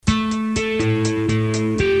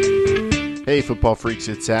Hey football freaks,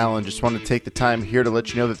 it's Alan. Just wanted to take the time here to let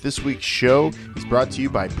you know that this week's show is brought to you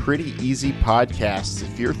by Pretty Easy Podcasts.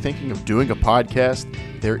 If you're thinking of doing a podcast,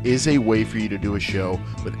 there is a way for you to do a show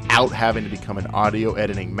without having to become an audio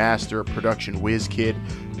editing master, a production whiz kid.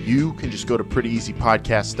 You can just go to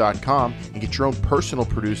prettyeasypodcast.com and get your own personal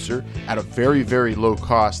producer at a very, very low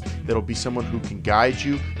cost. That'll be someone who can guide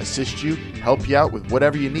you, assist you, help you out with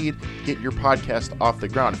whatever you need to get your podcast off the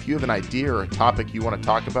ground. If you have an idea or a topic you want to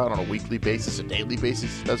talk about on a weekly basis, a daily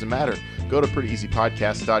basis, it doesn't matter. Go to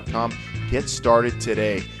prettyeasypodcast.com. Get started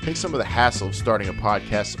today. Take some of the hassle of starting a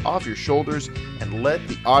podcast off your shoulders and let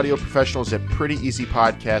the audio professionals at Pretty Easy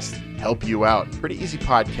Podcasts help you out. Pretty Easy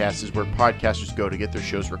Podcasts is where podcasters go to get their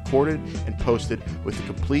shows recorded and posted with a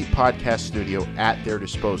complete podcast studio at their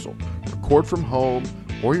disposal. Record from home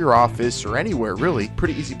or your office or anywhere, really.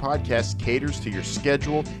 Pretty Easy Podcasts caters to your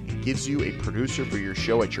schedule and gives you a producer for your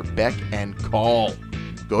show at your beck and call.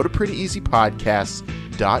 Go to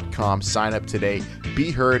prettyeasypodcasts.com, sign up today, be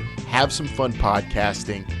heard, have some fun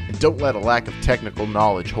podcasting, and don't let a lack of technical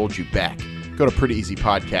knowledge hold you back. Go to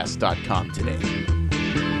prettyeasypodcasts.com today.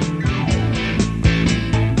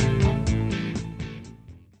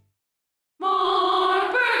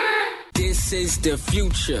 This is the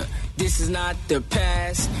future. This is not the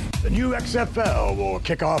past. The new XFL will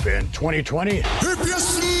kick off in 2020. If you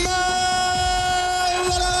smell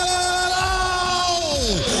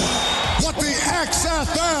what the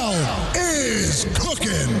XFL is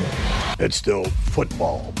cooking. It's still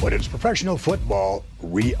football, but it's professional football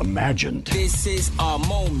reimagined. This is our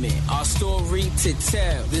moment, our story to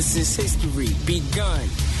tell. This is history begun.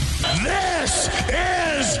 This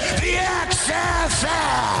is the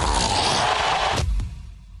XFL.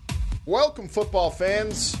 Welcome, football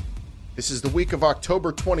fans. This is the week of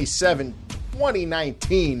October 27,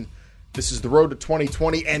 2019. This is the road to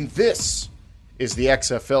 2020, and this is the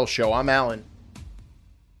XFL show. I'm Alan.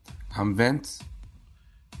 I'm Vince.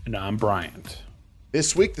 And I'm Bryant.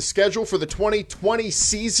 This week, the schedule for the 2020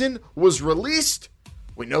 season was released.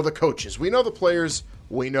 We know the coaches, we know the players,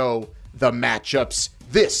 we know the matchups.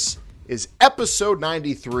 This is episode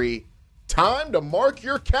 93. Time to mark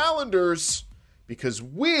your calendars because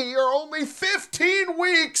we are only 15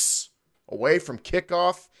 weeks away from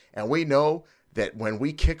kickoff, and we know that when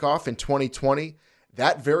we kick off in 2020,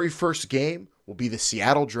 that very first game will be the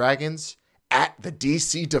Seattle Dragons at the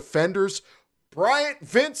DC Defenders. Bryant,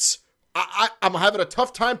 Vince, I'm having a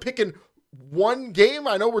tough time picking one game.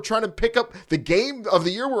 I know we're trying to pick up the game of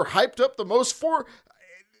the year we're hyped up the most for.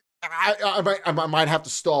 I might have to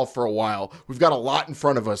stall for a while. We've got a lot in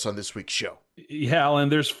front of us on this week's show. Yeah, Alan,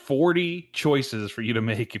 there's 40 choices for you to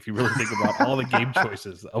make if you really think about all the game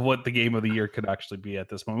choices of what the game of the year could actually be at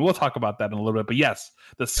this moment. We'll talk about that in a little bit. But yes,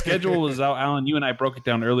 the schedule is out. Alan, you and I broke it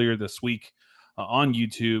down earlier this week on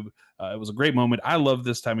YouTube. It was a great moment. I love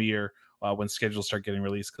this time of year when schedules start getting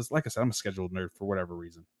released because, like I said, I'm a schedule nerd for whatever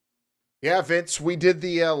reason. Yeah, Vince, we did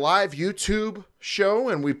the live YouTube show,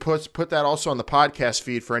 and we put that also on the podcast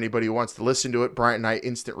feed for anybody who wants to listen to it. Bryant and I,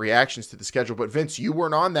 instant reactions to the schedule. But Vince, you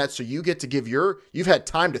weren't on that, so you get to give you've had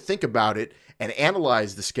time to think about it and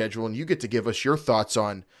analyze the schedule, and you get to give us your thoughts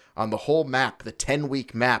on the whole map, the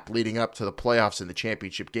 10-week map leading up to the playoffs and the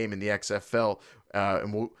championship game in the XFL.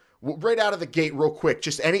 And we'll right out of the gate real quick,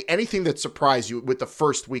 just anything that surprised you with the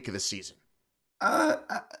first week of the season.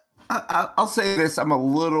 I'll say this. I'm a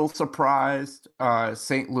little surprised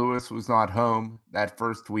St. Louis was not home that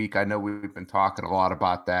first week. I know we've been talking a lot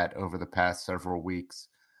about that over the past several weeks,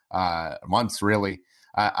 months really.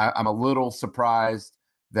 I'm a little surprised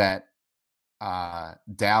that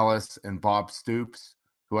Dallas and Bob Stoops,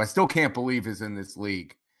 who I still can't believe is in this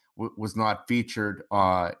league, was not featured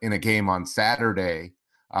in a game on Saturday.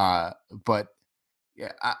 But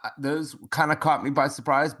yeah, those kind of caught me by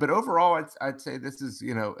surprise. But overall, I'd say this is,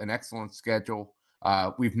 an excellent schedule.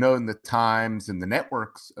 We've known the times and the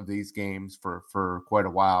networks of these games for quite a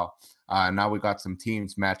while. Now we got some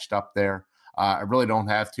teams matched up there. I really don't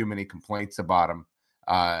have too many complaints about them.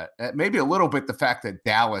 Maybe a little bit the fact that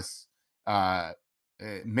Dallas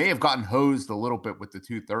may have gotten hosed a little bit with the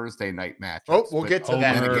 2 Thursday night matches. Oh, we'll get to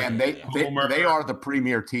that. And again, they are the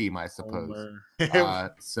premier team, I suppose. I'm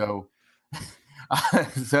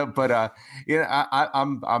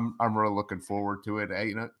really looking forward to it.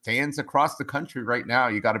 Fans across the country right now,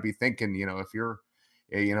 you got to be thinking, if you're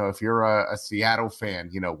a Seattle fan,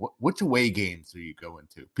 which away games are you going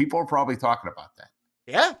to? People are probably talking about that.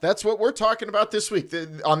 Yeah, that's what we're talking about this week.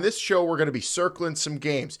 On this show, we're going to be circling some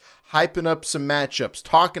games, hyping up some matchups,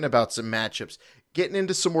 talking about some matchups, getting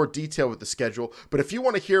into some more detail with the schedule. But if you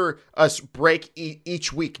want to hear us break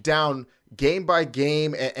each week down, game by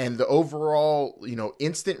game and the overall,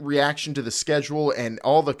 instant reaction to the schedule and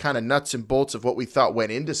all the kind of nuts and bolts of what we thought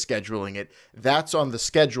went into scheduling it, that's on the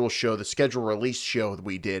schedule show, the schedule release show that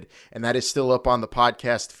we did. And that is still up on the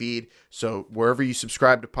podcast feed. So wherever you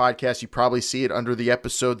subscribe to podcasts, you probably see it under the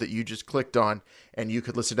episode that you just clicked on, and you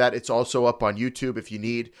could listen to that. It's also up on YouTube if you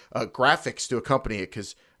need graphics to accompany it,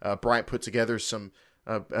 because Bryant put together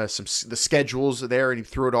the schedules there, and he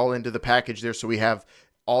threw it all into the package there. So we have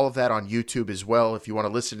all of that on YouTube as well if you want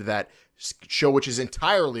to listen to that show, which is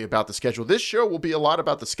entirely about the schedule. This show will be a lot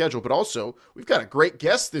about the schedule, but also we've got a great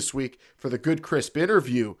guest this week for the Good Crisp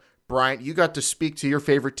interview. Bryant, you got to speak to your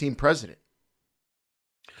favorite team president.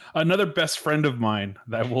 Another best friend of mine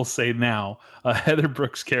that I will say now, Heather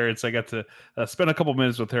Brooks Carrots. I got to spend a couple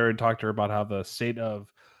minutes with her and talk to her about how the state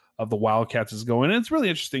of the Wildcats is going. And it's really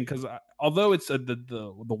interesting because although it's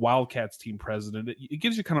the Wildcats team president, it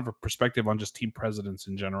gives you kind of a perspective on just team presidents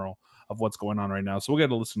in general of what's going on right now. So we'll get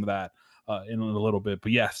to listen to that in a little bit.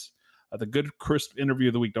 But yes, the Good Crisp interview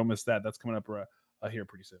of the week. Don't miss that. That's coming up here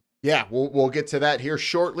pretty soon. Yeah, we'll get to that here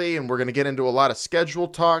shortly, and we're going to get into a lot of schedule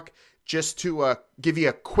talk. Just to give you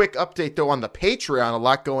a quick update, though, on the Patreon, a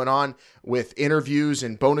lot going on with interviews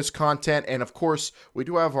and bonus content. And, of course, we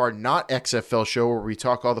do have our Not XFL show where we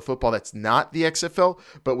talk all the football that's not the XFL.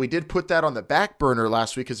 But we did put that on the back burner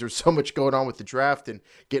last week because there's so much going on with the draft and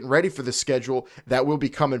getting ready for the schedule. That will be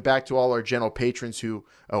coming back to all our general patrons who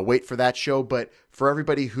wait for that show. But for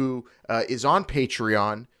everybody who is on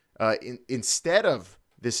Patreon, instead of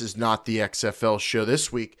This Is Not the XFL show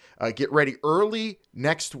this week, get ready early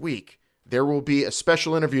next week. There will be a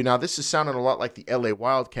special interview. Now, this is sounding a lot like the LA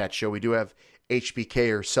Wildcat show. We do have HBK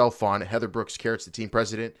herself on, Heather Brooks Carrots, the team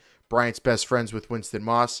president, Bryant's best friends with Winston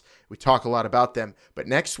Moss. We talk a lot about them. But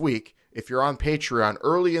next week, if you're on Patreon,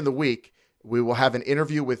 early in the week, we will have an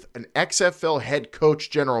interview with an XFL head coach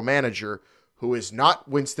general manager who is not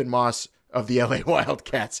Winston Moss of the LA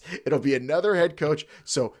Wildcats. It'll be another head coach.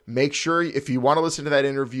 So make sure if you want to listen to that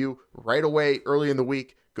interview right away, early in the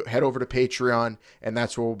week, head over to Patreon, and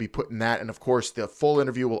that's where we'll be putting that. And of course, the full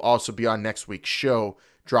interview will also be on next week's show,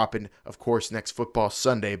 dropping, of course, next football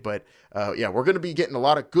Sunday. But yeah, we're going to be getting a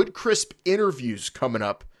lot of good, crisp interviews coming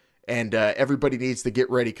up, and everybody needs to get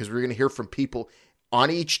ready because we're going to hear from people on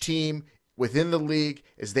each team within the league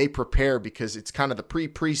as they prepare, because it's kind of the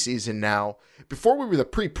preseason now. Before we were the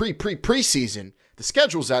preseason, the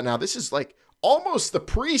schedule's out now. This is like almost the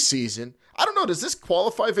preseason. I don't know. Does this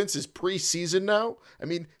qualify, Vince, as preseason now? I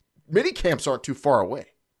mean, mini camps aren't too far away.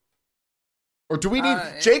 Or do we need?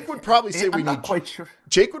 Jake would probably say we need. Quite sure.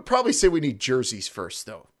 Jake would probably say we need jerseys first,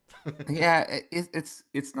 though. Yeah,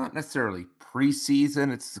 it's not necessarily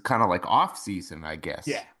preseason. It's kind of like off season, I guess.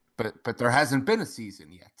 Yeah. But there hasn't been a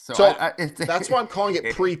season yet. So that's why I'm calling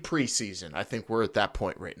it preseason. I think we're at that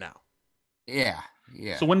point right now. Yeah.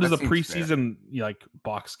 So when does the preseason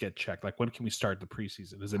box get checked? Like, when can we start the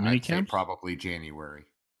preseason? Is it mini camp? Probably January.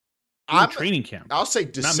 Training camp. I'll say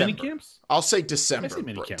December. Not mini camps? I'll say December.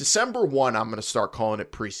 December 1, I'm going to start calling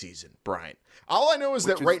it preseason, Brian. All I know is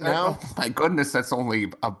that right now... Oh my goodness, that's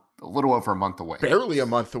only a little over a month away. Barely a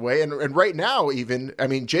month away. And right now, even, I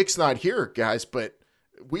mean, Jake's not here, guys, but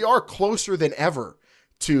we are closer than ever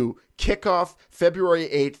to kickoff February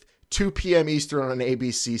 8th, 2 p.m. Eastern on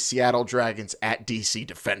ABC, Seattle Dragons at DC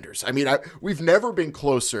Defenders. I mean, we've never been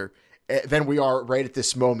closer than we are right at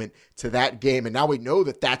this moment to that game. And now we know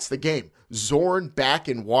that that's the game. Zorn back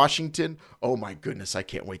in Washington. Oh my goodness, I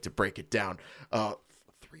can't wait to break it down.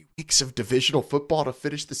 3 weeks of divisional football to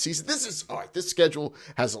finish the season. This schedule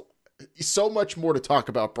has so much more to talk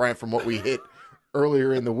about, Brian, from what we hit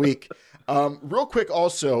earlier in the week. Real quick,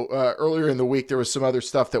 also, earlier in the week, there was some other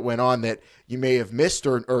stuff that went on that you may have missed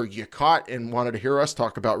or you caught and wanted to hear us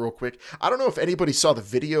talk about real quick. I don't know if anybody saw the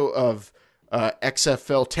video of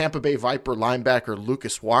XFL Tampa Bay Viper linebacker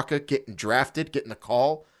Lucas Waka getting drafted, getting a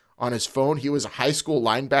call on his phone. He was a high school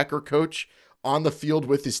linebacker coach on the field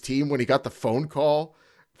with his team when he got the phone call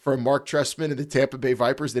from Mark Trestman and the Tampa Bay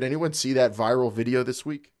Vipers. Did anyone see that viral video this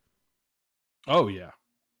week? Oh, yeah.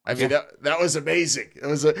 I mean, that was amazing. It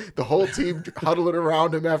was the whole team huddling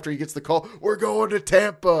around him after he gets the call. We're going to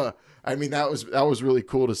Tampa. I mean, that was really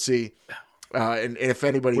cool to see. And if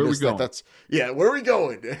anybody missed that, where are we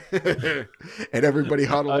going? And everybody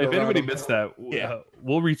huddled around. If anybody him. missed that,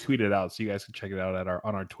 we'll retweet it out so you guys can check it out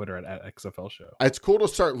on our Twitter at XFL Show. It's cool to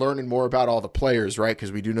start learning more about all the players, right?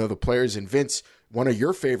 Because we do know the players. And Vince, one of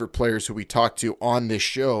your favorite players who we talked to on this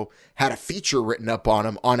show, had a feature written up on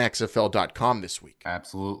him on XFL.com this week.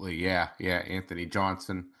 Absolutely, yeah. Anthony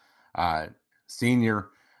Johnson, senior,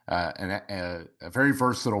 and a very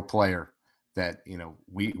versatile player that,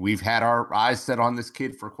 we've had our eyes set on this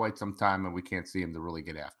kid for quite some time, and we can't see him to really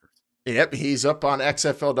get after it. Yep, he's up on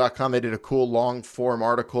XFL.com. They did a cool long form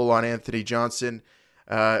article on Anthony Johnson,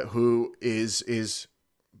 who he's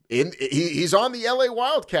on the LA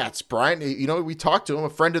Wildcats, Brian. We talked to him, a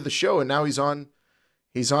friend of the show, and now he's on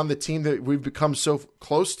the team that we've become so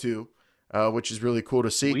close to, which is really cool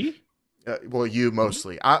to see. Well, you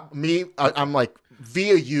mostly. I'm like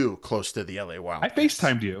via you close to the LA Wildcats. I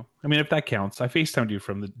FaceTimed you. I mean, if that counts, I FaceTimed you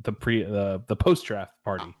from the post draft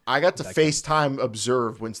party. I got to FaceTime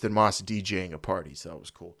observe Winston Moss DJing a party, so that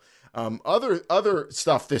was cool. Other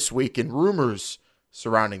stuff this week and rumors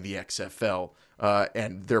surrounding the XFL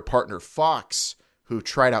and their partner Fox, who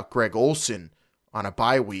tried out Greg Olsen on a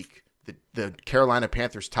bye week, the Carolina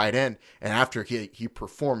Panthers tight end, and after he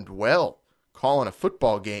performed well calling a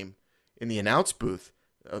football game in the announce booth,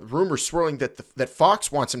 rumors swirling that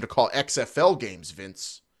Fox wants him to call XFL games,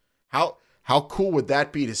 Vince. How cool would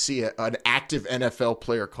that be to see an active NFL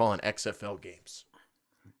player calling XFL games?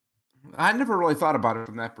 I never really thought about it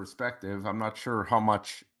from that perspective. I'm not sure how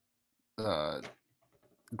much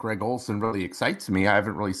Greg Olsen really excites me. I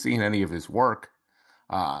haven't really seen any of his work,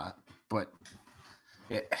 but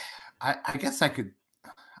I guess I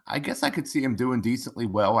could see him doing decently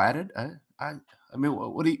well at it. I mean,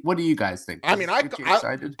 what do you guys think? I mean,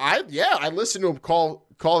 excited? I listened to him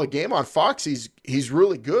call the game on Fox. He's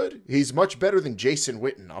really good. He's much better than Jason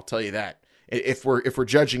Witten. I'll tell you that. If we're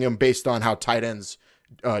judging him based on how tight ends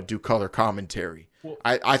do color commentary,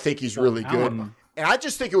 I think he's really good. And I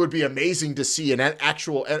just think it would be amazing to see an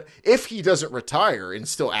actual, if he doesn't retire and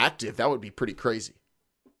still active, that would be pretty crazy.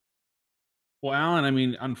 Well, Alan, I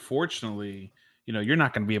mean, unfortunately, you're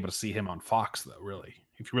not going to be able to see him on Fox, though, really,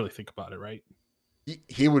 if you really think about it, right?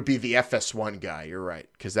 He would be the FS1 guy. You're right,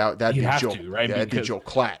 because that'd be Joel, right? Yeah, that'd be Joel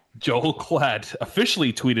Klatt. Joel Klatt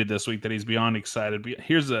officially tweeted this week that he's beyond excited.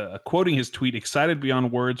 Here's a quoting his tweet: "Excited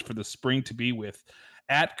beyond words for the spring to be with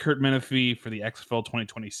at Kurt Menefee for the XFL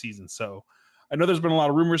 2020 season." So I know there's been a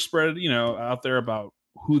lot of rumors spread, out there about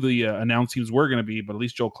who the announced teams were going to be, but at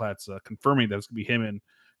least Joel Klatt's confirming that it's going to be him and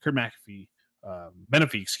Kurt Menefee,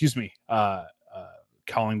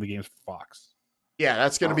 calling the games for Fox. Yeah,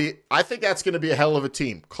 that's going to be. I think that's going to be a hell of a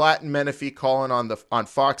team. Klatt and Menefee calling on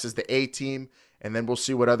Fox as the A team, and then we'll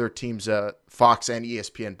see what other teams Fox and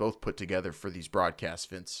ESPN both put together for these broadcasts.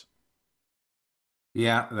 Vince.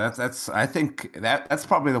 Yeah, that's. I think that's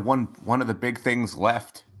probably the one of the big things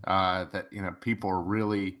left that people are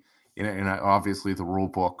really obviously the rule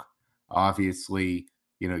book, obviously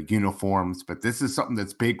uniforms, but this is something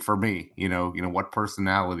that's big for me. What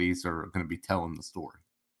personalities are going to be telling the story.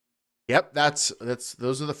 Yep,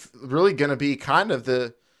 those are really going to be kind of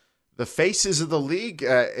the faces of the league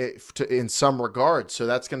in some regard. So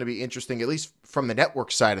that's going to be interesting, at least from the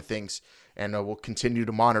network side of things. And we'll continue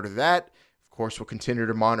to monitor that. Of course, we'll continue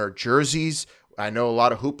to monitor jerseys. I know a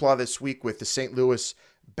lot of hoopla this week with the St. Louis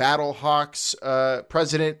Battlehawks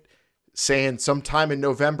president saying sometime in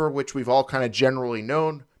November, which we've all kind of generally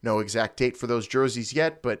known. No exact date for those jerseys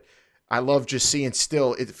yet, but I love just seeing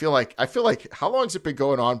still. I feel like how long has it been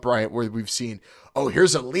going on, Bryant, where we've seen,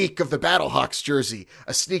 here's a leak of the Battlehawks jersey,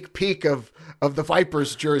 a sneak peek of the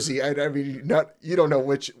Vipers jersey. I mean, you don't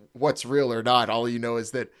know what's real or not. All you know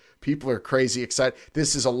is that people are crazy excited.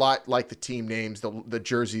 This is a lot like the team names. The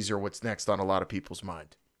jerseys are what's next on a lot of people's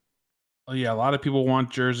mind. Oh yeah, a lot of people want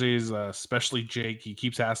jerseys, especially Jake. He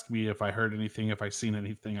keeps asking me if I heard anything, if I seen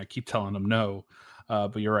anything. I keep telling him no.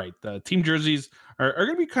 But you're right. The team jerseys are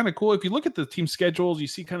going to be kind of cool. If you look at the team schedules, you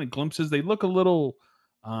see kind of glimpses. They look a little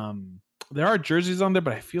there are jerseys on there,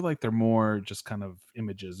 but I feel like they're more just kind of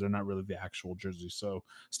images. They're not really the actual jerseys. So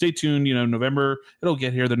stay tuned. November, it'll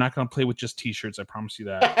get here. They're not going to play with just T-shirts. I promise you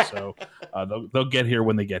that. So they'll get here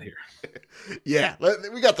when they get here. Yeah,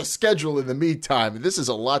 we got the schedule in the meantime. This is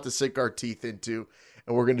a lot to sink our teeth into,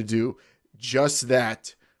 and we're going to do just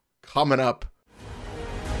that coming up.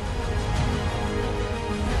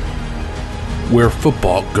 Where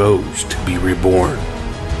football goes to be reborn.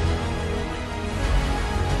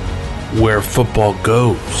 Where football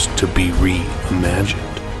goes to be reimagined.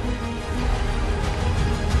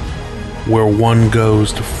 Where one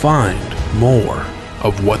goes to find more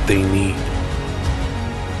of what they need.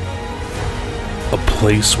 A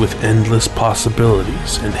place with endless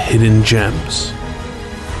possibilities and hidden gems.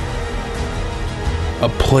 A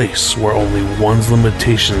place where only one's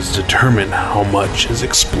limitations determine how much is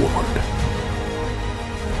explored.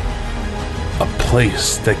 A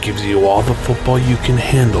place that gives you all the football you can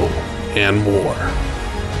handle and more.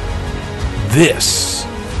 This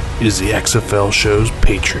is the XFL Show's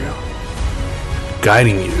Patreon,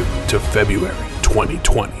 guiding you to February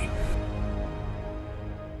 2020.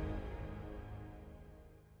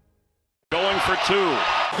 2.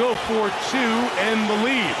 Go for 2 and the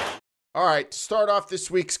lead. All right, to start off this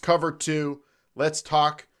week's Cover 2, let's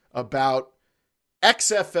talk about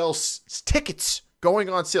XFL tickets going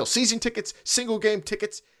on sale. Season tickets, single game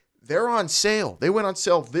tickets, they're on sale. They went on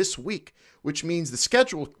sale this week, which means the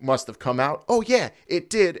schedule must have come out. Oh yeah, it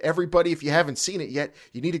did. Everybody, if you haven't seen it yet,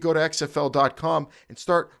 you need to go to XFL.com and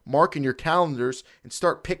start marking your calendars and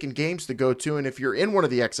start picking games to go to. And if you're in one of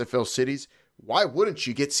the XFL cities, why wouldn't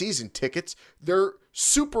you get season tickets? They're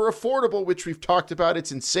super affordable, which we've talked about.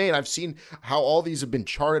 It's insane. I've seen how all these have been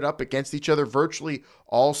charted up against each other. Virtually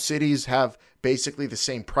all cities have basically the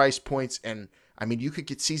same price points. And I mean, you could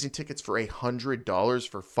get season tickets for $100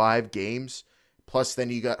 for 5 games. Plus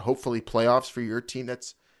then you got hopefully playoffs for your team.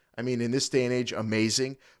 That's, I mean, in this day and age,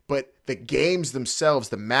 amazing. But the games themselves,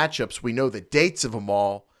 the matchups, we know the dates of them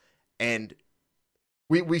all. And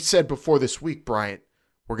we said before this week, Bryant,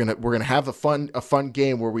 we're gonna have a fun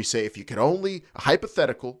game where we say if you could only, a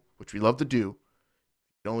hypothetical, which we love to do, you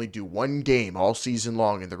could only do one game all season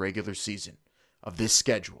long in the regular season of this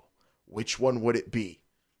schedule, which one would it be?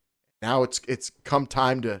 Now it's come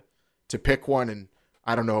time to pick one, and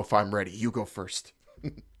I don't know if I'm ready. You go first.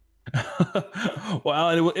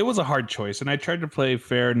 Well, it was a hard choice, and I tried to play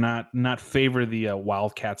fair, not favor the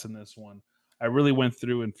Wildcats in this one. I really went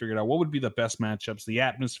through and figured out what would be the best matchups, the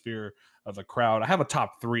atmosphere of the crowd. I have a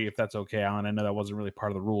top 3, if that's okay, Alan. I know that wasn't really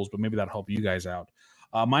part of the rules, but maybe that'll help you guys out.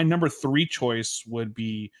 My number 3 choice would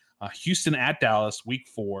be Houston at Dallas, Week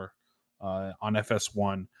 4 on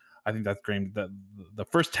FS1. I think that's great. The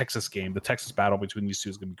first Texas game, the Texas battle between these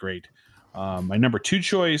two is going to be great. My number 2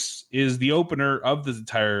 choice is the opener of the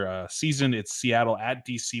entire season. It's Seattle at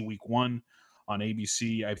DC Week 1 on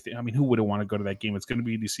ABC. I mean, who wouldn't want to go to that game? It's going to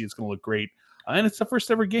be DC. It's going to look great. And it's the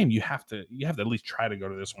first ever game. You have to at least try to go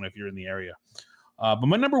to this one if you're in the area. But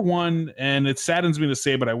my number 1, and it saddens me to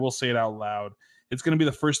say, but I will say it out loud, it's going to be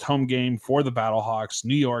the first home game for the Battlehawks,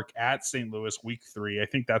 New York at St. Louis, Week 3. I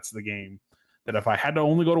think that's the game that if I had to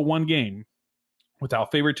only go to one game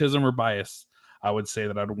without favoritism or bias, I would say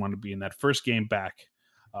that I'd want to be in that first game back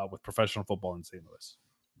with professional football in St. Louis.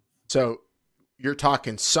 So you're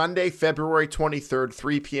talking Sunday, February 23rd,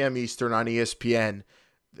 3 p.m. Eastern on ESPN.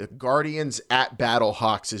 The Guardians at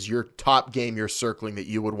Battlehawks is your top game you're circling that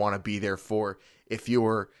you would want to be there for if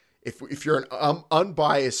you're an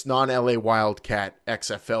unbiased non-LA Wildcat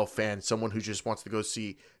XFL fan, someone who just wants to go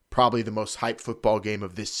see probably the most hyped football game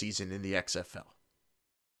of this season in the XFL.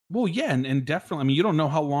 Well, yeah, and definitely. I mean, you don't know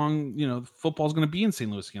how long football's going to be in St.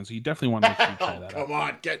 Louis again, so you definitely want to make sure you try that. Come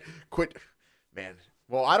on, quit, man.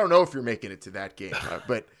 Well, I don't know if you're making it to that game,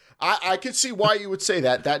 but I could see why you would say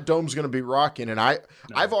that. That dome's going to be rocking, and I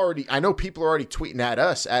know people are already tweeting at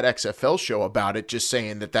us at XFL Show about it, just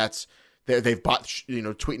saying they've bought,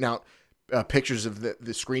 tweeting out pictures of the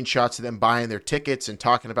screenshots of them buying their tickets and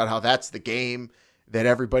talking about how that's the game that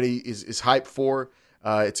everybody is hyped for.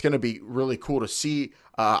 It's going to be really cool to see.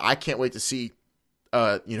 I can't wait to see,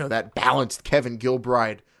 that balanced Kevin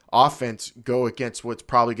Gilbride offense go against what's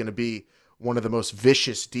probably going to be one of the most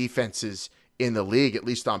vicious defenses in the league, at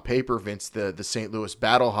least on paper, Vince, the St. Louis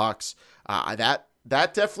Battlehawks. That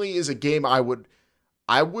definitely is a game I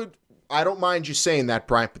don't mind you saying that,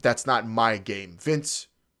 Bryant, but that's not my game. Vince,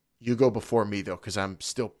 you go before me though, because I'm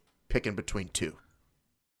still picking between 2.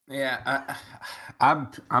 Yeah, I'm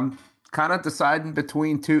kind of deciding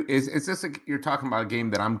between 2. Is this you're talking about a game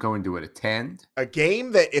that I'm going to attend? A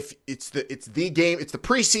game that if it's the game, it's the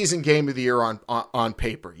preseason game of the year on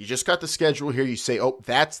paper. You just got the schedule here. You say, oh,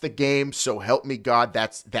 that's the game. So help me God,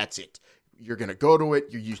 that's it. You're going to go to it.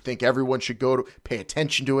 You think everyone should go to pay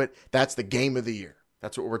attention to it. That's the game of the year.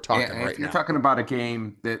 That's what we're talking right now. If you're talking about a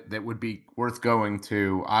game that would be worth going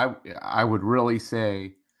to, I would really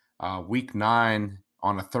say Week 9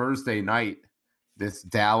 on a Thursday night, this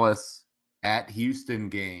Dallas at Houston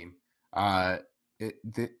game.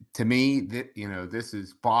 To me, this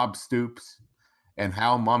is Bob Stoops and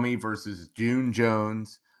Hal Mumme versus June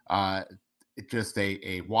Jones. Just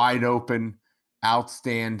a wide open,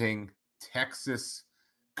 outstanding Texas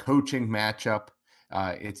coaching matchup.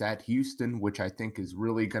 It's at Houston, which I think is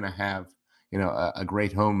really going to have, a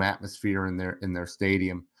great home atmosphere in their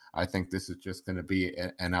stadium. I think this is just going to be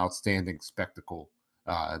an outstanding spectacle,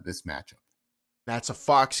 this matchup. That's a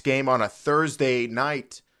Fox game on a Thursday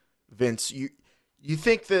night, Vince. You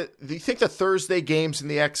think the Thursday games in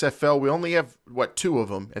the XFL, we only have 2 of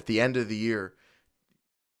them at the end of the year.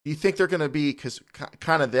 Do you think they're going to be, because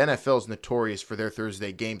kind of the NFL is notorious for their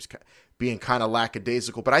Thursday games being kind of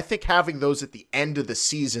lackadaisical, but I think having those at the end of the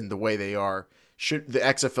season the way they are, the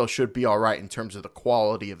XFL should be all right in terms of the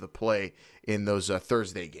quality of the play in those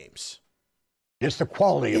Thursday games. It's the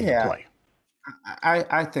quality of the play.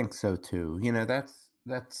 I think so too.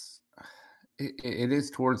 That's it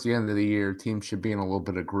is towards the end of the year. Teams should be in a little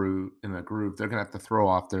bit of groove. They're gonna have to throw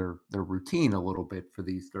off their routine a little bit for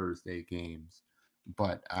these Thursday games.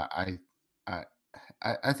 But I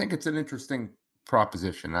I think it's an interesting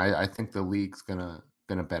proposition. I think the league's gonna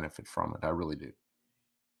benefit from it. I really do.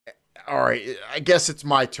 All right, I guess it's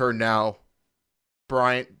my turn now,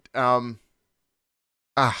 Bryant. Man,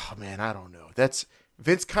 I don't know. That's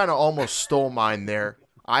Vince kind of almost stole mine there.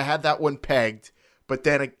 I had that one pegged, but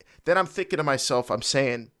then I'm thinking to myself, I'm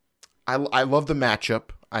saying, I love the matchup.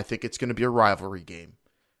 I think it's going to be a rivalry game,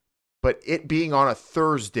 but it being on a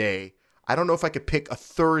Thursday, I don't know if I could pick a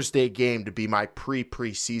Thursday game to be my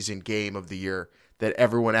preseason game of the year that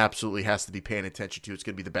everyone absolutely has to be paying attention to. It's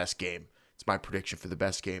going to be the best game. It's my prediction for the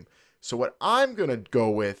best game. So what I'm going to go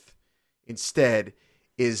with instead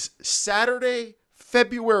is Saturday,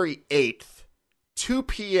 February 8th, 2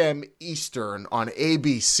 p.m. Eastern on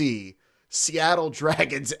ABC, Seattle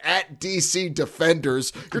Dragons at DC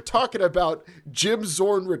Defenders. You're talking about Jim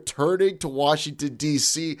Zorn returning to Washington,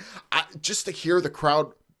 D.C. Just to hear the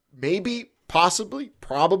crowd maybe, possibly,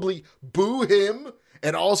 probably boo him,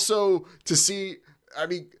 and also to see, you're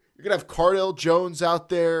going to have Cardale Jones out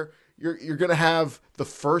there. You're going to have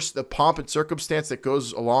the pomp and circumstance that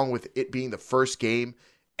goes along with it being the first game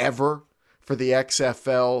ever for the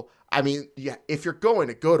XFL. If you're going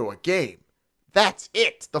to go to a game, that's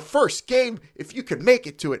it. The first game, if you could make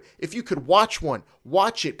it to it, if you could watch one,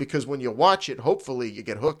 watch it, because when you watch it, hopefully you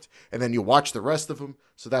get hooked, and then you watch the rest of them.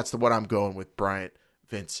 So that's what I'm going with, Bryant,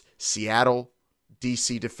 Vince. Seattle,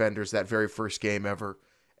 DC Defenders, that very first game ever.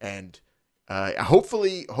 And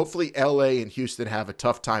hopefully LA and Houston have a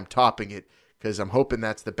tough time topping it, because I'm hoping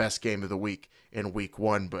that's the best game of the week in week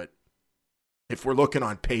one. But if we're looking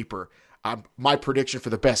on paper, my prediction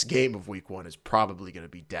for the best game of week one is probably going to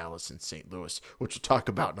be Dallas and St. Louis, which we'll talk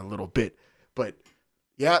about in a little bit. But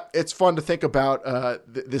yeah, it's fun to think about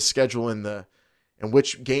this schedule and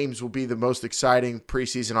which games will be the most exciting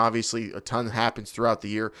preseason. Obviously, a ton happens throughout the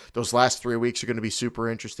year. Those last 3 weeks are going to be super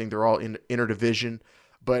interesting. They're all in interdivision.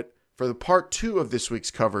 But for the part 2 of this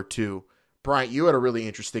week's cover 2, Bryant, you had a really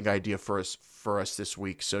interesting idea for us this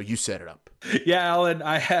week, so you set it up. Yeah, Alan,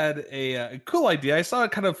 I had a cool idea. I saw it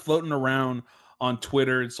kind of floating around on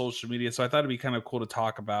Twitter and social media, so I thought it'd be kind of cool to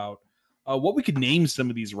talk about what we could name some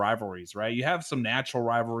of these rivalries, right? You have some natural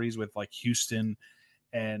rivalries with like Houston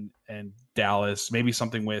and Dallas, maybe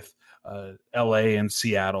something with LA and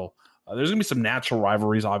Seattle. There's going to be some natural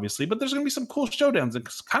rivalries, obviously, but there's going to be some cool showdowns. And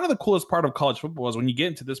kind of the coolest part of college football is when you get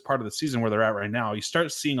into this part of the season where they're at right now, you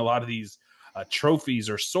start seeing a lot of these trophies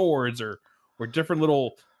or swords or different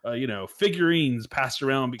little, figurines passed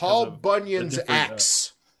around. Because Paul Bunyan's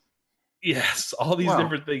axe. Yes, all these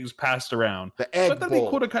different things passed around. The egg bowl. That'd be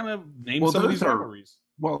cool to kind of name some of these rivalries.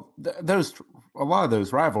 A lot of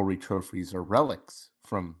those rivalry trophies are relics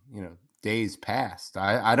from, days past.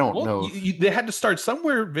 I don't know. They had to start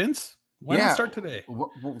somewhere, Vince. Why not start today?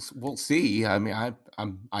 We'll see. I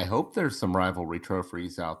hope there's some rivalry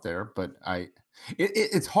trophies out there, but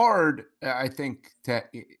it's hard. I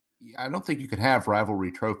don't think you could have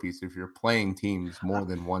rivalry trophies if you're playing teams more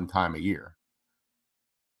than one time a year.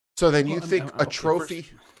 So then you think a trophy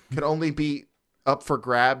could only be up for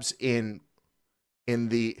grabs in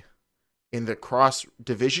the cross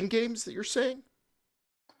division games that you're saying?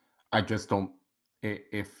 I just don't.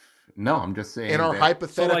 I'm just saying. In our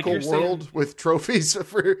hypothetical world with trophies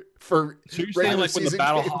for so you're saying like when the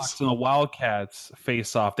Battle games? Hawks and the Wildcats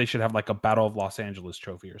face off, they should have like a Battle of Los Angeles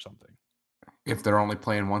trophy or something. If they're only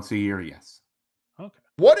playing once a year, yes. Okay.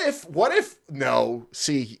 What if no?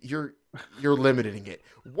 See, you're limiting it.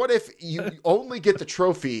 What if you only get the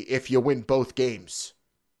trophy if you win both games?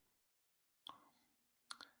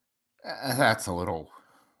 That's a little.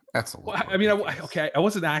 Well, I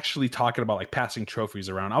wasn't actually talking about like passing trophies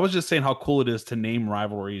around. I was just saying how cool it is to name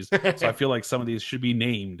rivalries. So I feel like some of these should be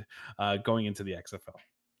named going into the XFL.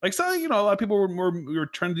 Like, so, a lot of people were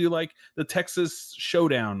trying to do like the Texas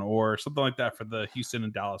Showdown or something like that for the Houston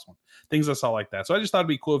and Dallas one. Things I saw like that. So I just thought it'd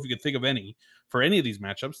be cool if you could think of any for any of these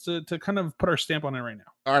matchups to kind of put our stamp on it right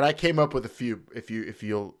now. All right, I came up with a few. If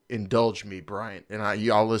you'll indulge me, Bryant, and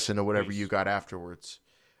I'll listen to whatever you got afterwards.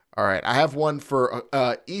 All right, I have one for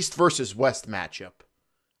East versus West matchup.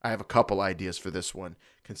 I have a couple ideas for this one,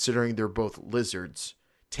 considering they're both lizards.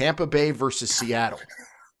 Tampa Bay versus Seattle.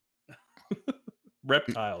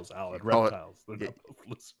 Reptiles, Alan. Reptiles.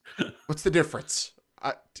 What's the difference?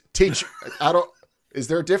 Is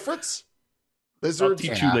there a difference? Lizards?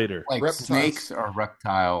 I'll teach you later. Like reptiles. Snakes are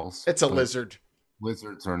reptiles. It's a lizard.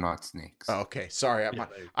 Lizards are not snakes. Oh, okay, sorry.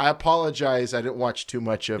 I apologize. I didn't watch too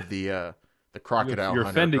much of the the crocodile You're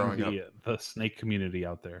hunter offending growing up. the snake community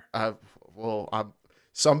out there.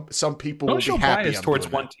 Some people Don't will show be happy bias I'm towards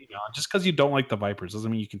doing one that. team, Alan. Just because you don't like the Vipers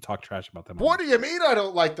doesn't mean you can talk trash about them. What do you mean I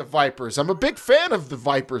don't like the Vipers? I'm a big fan of the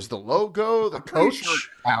Vipers, the logo, the I'm pretty coach. sure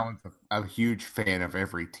Alan's a huge fan of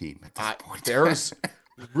every team at this point. There's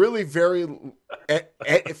really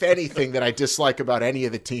if anything, that I dislike about any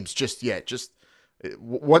of the teams just yet. Just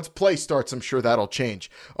once play starts, I'm sure that'll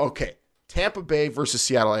change. Okay, Tampa Bay versus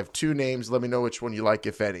Seattle. I have two names. Let me know which one you like,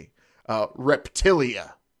 if any.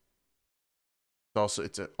 Reptilia.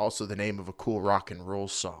 It's also the name of a cool rock and roll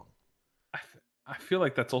song. I feel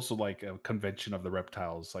like that's also like a convention of the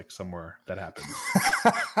reptiles, like somewhere that happens.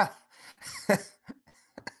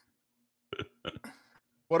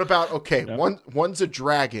 What about, one's a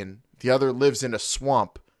dragon, the other lives in a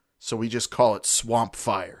swamp, so we just call it Swamp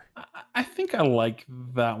Fire. I think I like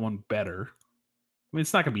that one better. I mean,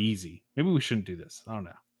 it's not going to be easy. Maybe we shouldn't do this. I don't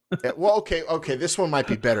know. Yeah, well, okay, this one might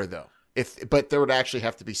be better, though. But there would actually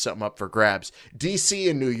have to be something up for grabs. DC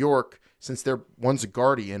and New York, since one's a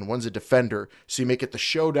guardian, one's a defender, so you make it the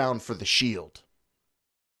showdown for the shield.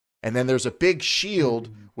 And then there's a big shield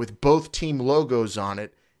with both team logos on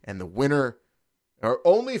it, and the winner, or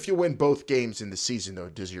only if you win both games in the season, though,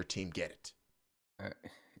 does your team get it.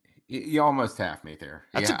 You almost have me there.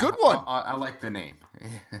 That's a good one. I like the name.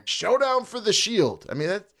 Showdown for the shield. I mean,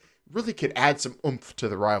 that really could add some oomph to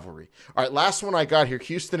the rivalry. All right, last one I got here.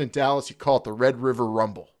 Houston and Dallas, you call it the Red River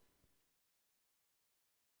Rumble.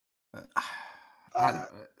 I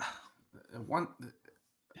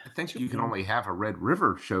think you can only have a Red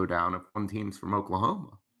River showdown if one team's from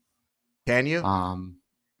Oklahoma. Can you?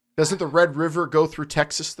 Doesn't the Red River go through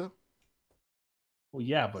Texas, though? Well,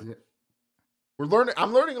 yeah, but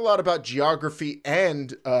I'm learning a lot about geography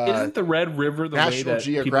and isn't the Red River the National way that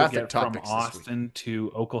Geographic people get topics from this Austin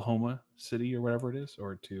to Oklahoma City or whatever it is,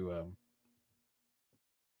 or to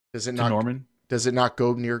Norman? Does it not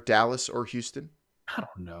go near Dallas or Houston? I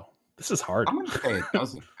don't know. This is hard. I'm going to say it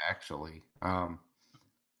doesn't actually. Well,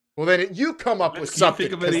 then you come up with something,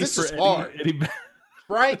 because this is hard.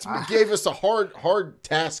 Brian gave us a hard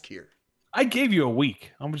task here. I gave you a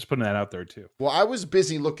week. I'm just putting that out there too. Well, I was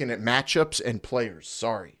busy looking at matchups and players.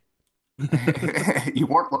 Sorry. You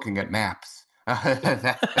weren't looking at maps.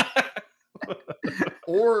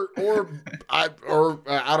 or I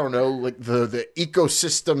don't know, like the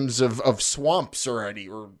ecosystems of swamps already,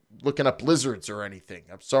 or looking up lizards or anything.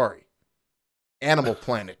 I'm sorry. Animal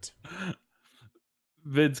Planet.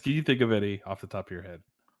 Vince, can you think of any off the top of your head?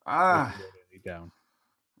 Down.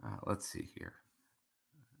 Let's see here.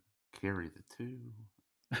 Carry the 2,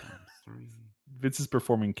 3. Vince is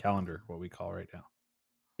performing calendar, what we call right now.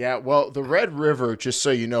 Yeah, well, the Red River, just so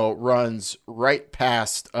you know, runs right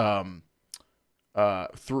past through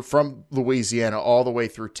from Louisiana all the way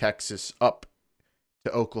through Texas up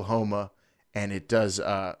to Oklahoma, and it does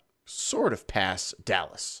sort of pass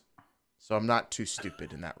Dallas. So I'm not too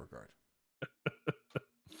stupid in that regard.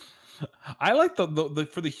 I like the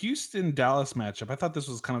for the Houston Dallas matchup. I thought this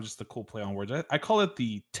was kind of just a cool play on words. I call it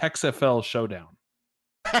the TexFL Showdown.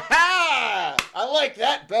 I like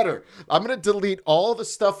that better. I'm gonna delete all the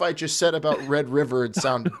stuff I just said about Red River and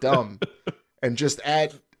sound dumb, and just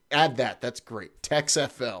add that. That's great.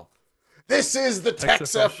 TexFL. This is the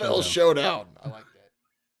TexFL Showdown. I like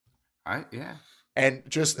that. Yeah. And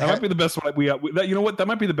just that might be the best one. You know what? That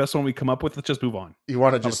might be the best one we come up with. Let's just move on. You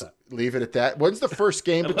want to just leave it at that? When's the first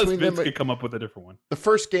game between them? Could come up with a different one. The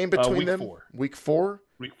first game between them. Week 4.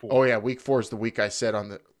 Week 4. Oh yeah, week 4 is the week I said on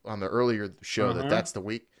the earlier show that's the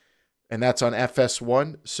week, and that's on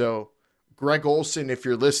FS1. So, Greg Olson, if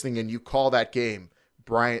you're listening and you call that game,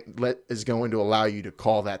 Bryant is going to allow you to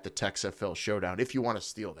call that the TexFL Showdown if you want to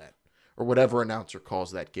steal that, or whatever announcer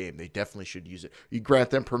calls that game. They definitely should use it. You grant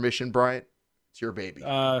them permission, Bryant? It's your baby.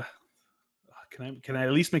 Can I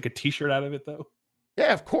at least make a T-shirt out of it though?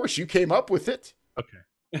 Yeah, of course. You came up with it. Okay.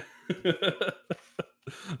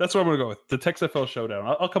 That's what I'm going to go with. The TexFL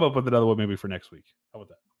Showdown. I'll come up with another one maybe for next week. How about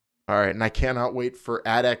that? All right. And I cannot wait for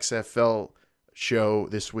 @XFL show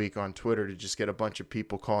this week on Twitter to just get a bunch of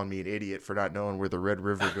people calling me an idiot for not knowing where the Red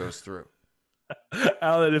River goes through.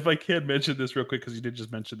 Alan, if I can mention this real quick, because you did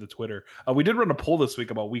just mention the Twitter. We did run a poll this week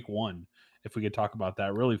about week 1. If we could talk about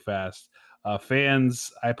that really fast.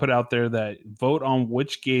 Fans, I put out there that vote on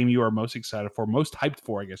which game you are most excited for, most hyped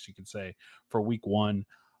for, I guess you could say, for week 1.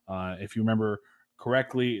 If you remember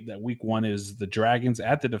correctly, that week 1 is the Dragons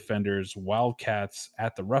at the Defenders, Wildcats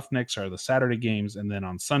at the Roughnecks are the Saturday games, and then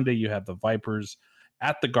on Sunday you have the Vipers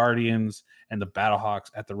at the Guardians and the Battlehawks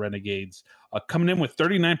at the Renegades. Coming in with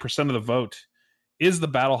 39% of the vote is the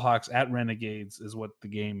Battlehawks at Renegades, is what the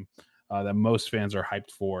game that most fans are hyped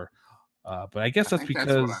for. But I guess that's think because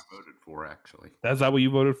that's what I voted for, actually. that's not what you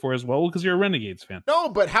voted for as well, because you're a Renegades fan. No,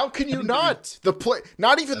 but how can you not? The play,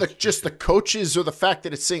 not even just the coaches or the fact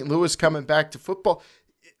that it's St. Louis coming back to football.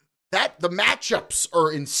 That the matchups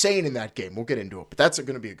are insane in that game. We'll get into it, but that's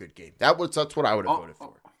going to be a good game. That's what I would have voted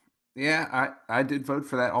for. Yeah, I did vote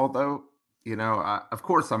for that. Although, of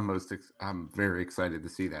course, I'm very excited to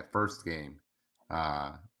see that first game,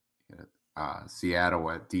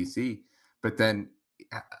 Seattle at DC. But then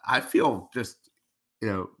I feel just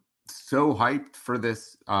so hyped for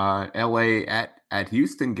this LA at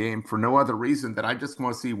Houston game for no other reason that I just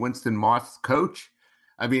want to see Winston Moss coach.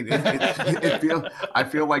 I mean, I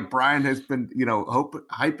feel like Brian has been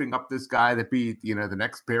hyping up this guy to be the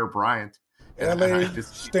next Bear Bryant. LA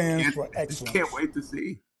stands for excellence. Just can't wait to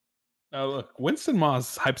see. Look, Winston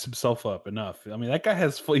Moss hypes himself up enough. I mean, that guy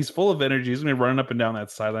he's full of energy. He's going to be running up and down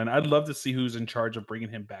that sideline. I'd love to see who's in charge of bringing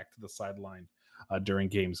him back to the sideline during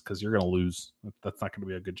games, because you're going to lose. That's not going to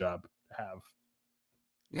be a good job to have.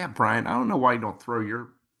 Yeah, Brian, I don't know why you don't throw your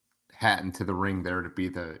hat into the ring there to be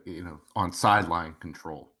the on sideline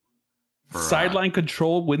control. Sideline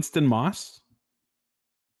control, Winston Moss?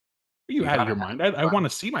 Are you out of your mind? I want to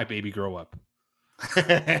see my baby grow up.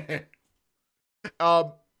 I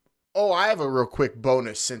have a real quick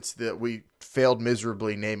bonus since we failed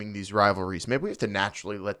miserably naming these rivalries. Maybe we have to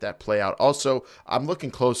naturally let that play out. Also, I'm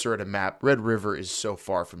looking closer at a map. Red River is so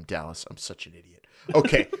far from Dallas. I'm such an idiot.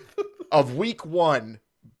 Okay, of week 1,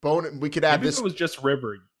 we could add this. If it was just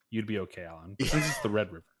River, you'd be okay, Alan. But since it's the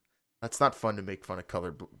Red River. That's not fun to make fun of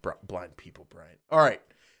color blind people, Brian. All right.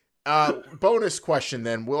 Bonus question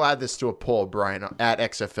then. We'll add this to a poll, Brian, at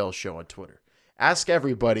XFL Show on Twitter. Ask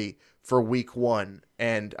everybody for week 1,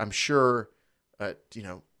 and I'm sure,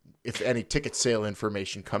 if any ticket sale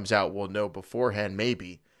information comes out, we'll know beforehand,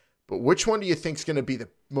 maybe. But which one do you think is going to be the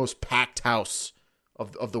most packed house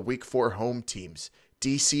of the week 4 home teams?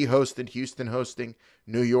 DC hosting, Houston hosting,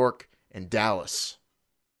 New York, and Dallas.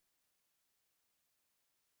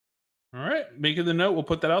 All right, making the note. We'll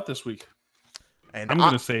put that out this week. And I'm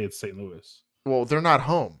going to say it's St. Louis. Well, they're not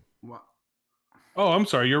home. What? Oh, I'm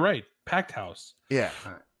sorry. You're right. Packed house. Yeah.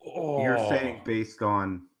 You're saying based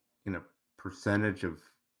on percentage of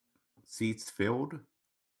seats filled?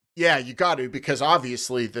 Yeah, you got to, because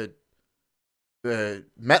obviously the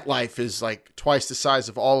MetLife is like twice the size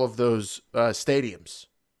of all of those stadiums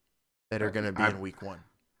that are going to be in week 1.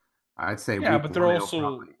 I'd say but they're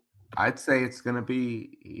also. I'd say it's going to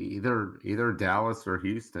be either Dallas or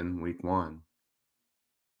Houston week 1.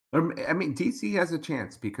 I mean, DC has a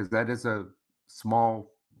chance because that is a small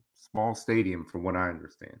stadium from what I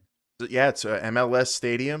understand. Yeah, it's a MLS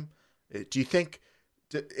stadium. Do you think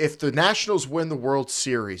if the Nationals win the World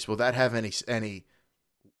Series, will that have any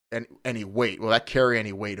weight? Will that carry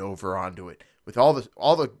any weight over onto it? With all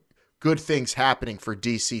the good things happening for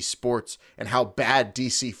DC sports and how bad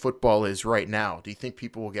DC football is right now, do you think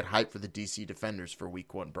people will get hyped for the DC Defenders for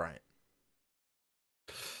week 1, Brian?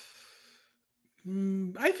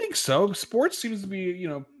 I think so. Sports seems to be,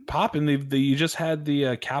 popping. You just had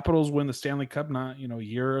the Capitals win the Stanley Cup not, a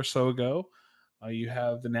year or so ago. You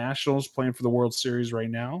have the Nationals playing for the World Series right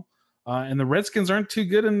now. And the Redskins aren't too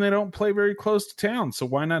good and they don't play very close to town. So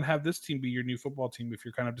why not have this team be your new football team if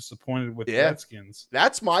you're kind of disappointed with the Redskins?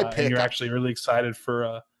 That's my pick. And you're actually really excited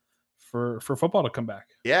for football to come back.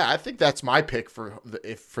 Yeah, I think that's my pick for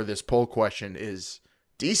this poll question is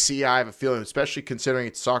DC. I have a feeling, especially considering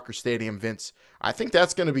it's soccer stadium, Vince, I think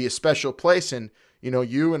that's going to be a special place. And,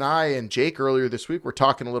 you and I and Jake earlier this week were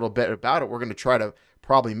talking a little bit about it. We're going to try to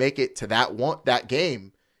probably make it to that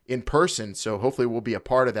game in person. So hopefully we'll be a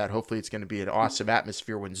part of that. Hopefully it's going to be an awesome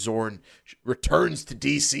atmosphere when Zorn returns to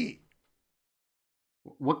DC.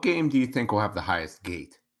 What game do you think will have the highest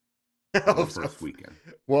gate the first weekend?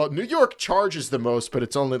 Well, New York charges the most, but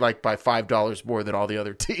it's only like by $5 more than all the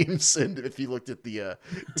other teams. And if you looked at the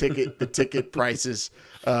ticket prices,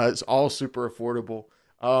 it's all super affordable.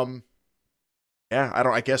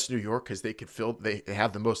 I guess New York, because they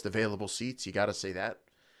have the most available seats. You got to say that.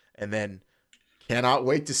 And then cannot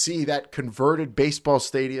wait to see that converted baseball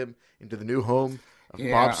stadium into the new home of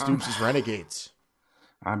Bob Stoops' Renegades.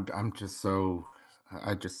 I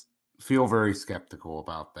just feel very skeptical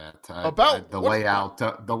about that. The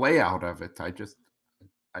layout of it.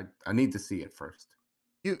 I need to see it first.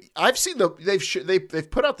 I've seen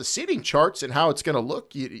they've put out the seating charts and how it's going to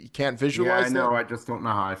look. You can't visualize. Yeah, I know. That. I just don't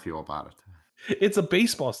know how I feel about it. It's a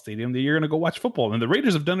baseball stadium that you're going to go watch football, and the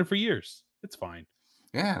Raiders have done it for years. It's fine.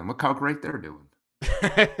 Yeah, and look how great they're doing.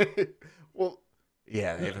 Well,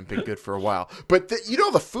 yeah, they haven't been good for a while. But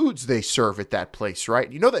the foods they serve at that place,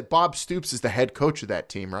 right? You know that Bob Stoops is the head coach of that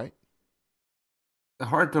team, right?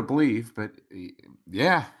 hard to believe, but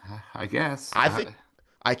yeah, I guess. I think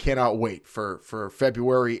I cannot wait for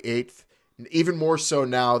February 8th. Even more so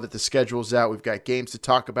now that the schedule's out. We've got games to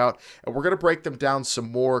talk about, and we're going to break them down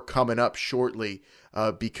some more coming up shortly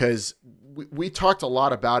because we talked a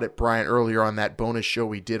lot about it, Brian, earlier on that bonus show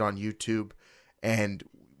we did on YouTube, and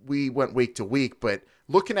we went week to week. But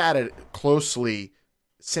looking at it closely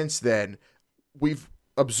since then, we've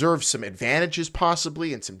observed some advantages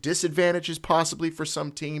possibly and some disadvantages possibly for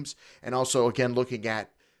some teams, and also, again, looking at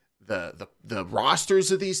the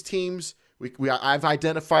rosters of these teams. I've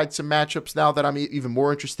identified some matchups now that I'm even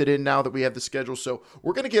more interested in now that we have the schedule. So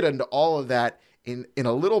we're going to get into all of that in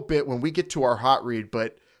a little bit when we get to our hot read.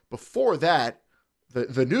 But before that,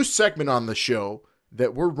 the new segment on the show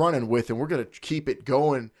that we're running with, and we're going to keep it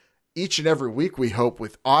going each and every week, we hope,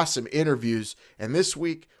 with awesome interviews. And this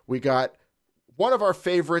week we got one of our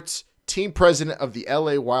favorites, team president of the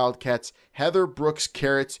LA Wildcats, Heather Brooks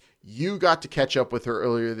Carrots. You got to catch up with her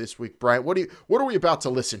earlier this week, Brian. What are we about to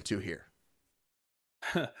listen to here?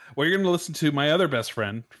 Well, you're going to listen to my other best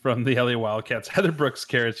friend from the LA Wildcats, Heather Brooks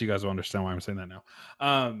Carrots. You guys will understand why I'm saying that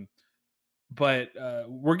now. But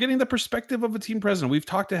we're getting the perspective of a team president. We've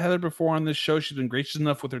talked to Heather before on this show. She's been gracious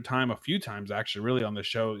enough with her time a few times, actually, really, on the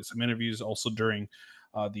show. Some interviews also during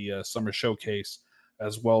the summer showcase,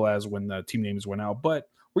 as well as when the team names went out. But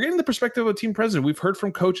we're getting the perspective of a team president. We've heard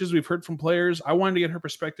from coaches. We've heard from players. I wanted to get her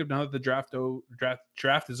perspective now that the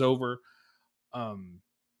draft is over.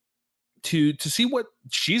 To see what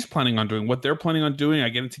she's planning on doing, what they're planning on doing. I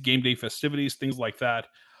get into game day festivities, things like that.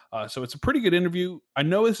 So it's a pretty good interview. I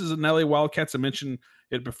know this is an LA Wildcats. I mentioned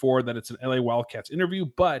it before that it's an LA Wildcats interview,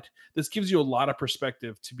 but this gives you a lot of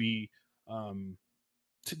perspective a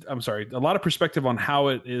lot of perspective on how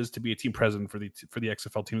it is to be a team president for the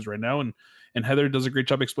XFL teams right now. And Heather does a great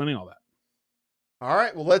job explaining all that. All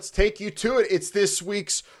right, well, let's take you to it. It's this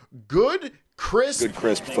week's Good Crisp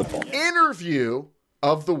Football interview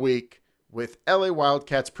of the week with LA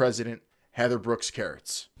Wildcats president Heather Brooks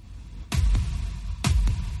Carrots.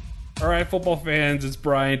 All right, football fans, it's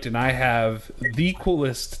Bryant, and I have the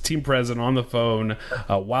coolest team president on the phone,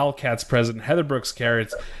 Wildcats president Heather Brooks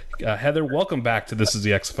Carrots. Heather, welcome back to This Is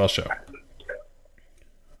the XFL Show.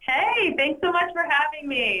 Hey, thanks so much for having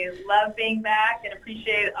me. Love being back and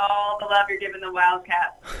appreciate all the love you're giving the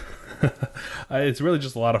Wildcats. It's really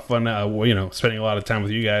just a lot of fun, spending a lot of time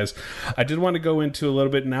with you guys. I did want to go into a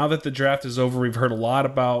little bit, now that the draft is over, we've heard a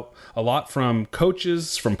lot from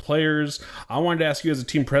coaches, from players. I wanted to ask you, as a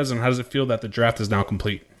team president, how does it feel that the draft is now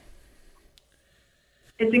complete?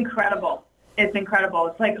 It's incredible. It's incredible.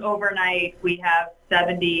 It's like overnight we have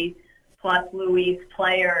 70 plus Louis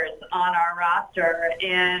players on our roster,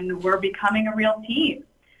 and we're becoming a real team.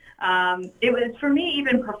 It was, for me,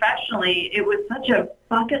 even professionally, it was such a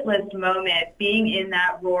bucket list moment being in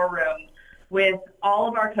that Roar Room with all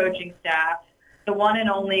of our coaching staff, the one and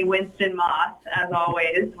only Winston Moss, as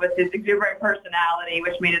always, with his exuberant personality,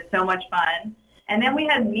 which made it so much fun. And then we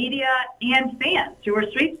had media and fans who were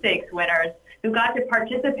sweepstakes winners who got to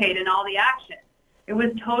participate in all the action. It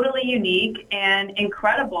was totally unique and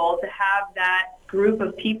incredible to have that group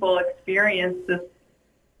of people experience this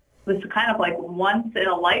kind of like once in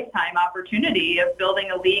a lifetime opportunity of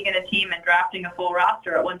building a league and a team and drafting a full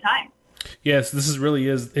roster at one time. Yes, it really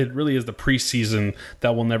is the preseason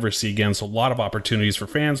that we'll never see again. So a lot of opportunities for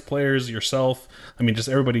fans, players, yourself. I mean, just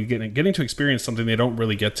everybody getting to experience something they don't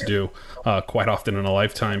really get to do quite often in a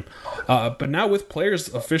lifetime. But now with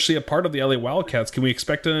players officially a part of the LA Wildcats, can we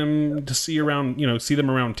expect them to see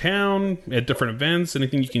them around town at different events?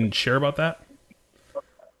 Anything you can share about that?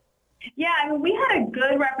 Yeah, I mean, we had a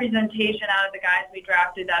good representation out of the guys we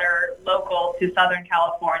drafted that are local to Southern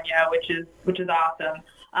California, which is awesome.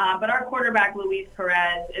 But our quarterback, Luis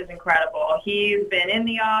Perez, is incredible. He's been in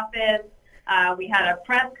the office. We had a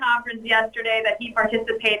press conference yesterday that he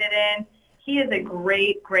participated in. He is a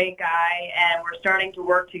great, great guy, and we're starting to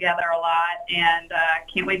work together a lot, and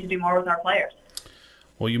can't wait to do more with our players.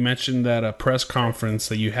 Well, you mentioned that press conference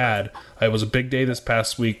that you had. It was a big day this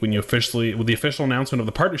past week with the official announcement of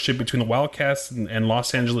the partnership between the Wildcats and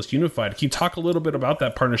Los Angeles Unified. Can you talk a little bit about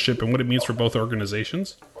that partnership and what it means for both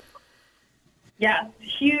organizations? Yes,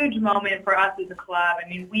 huge moment for us as a club. I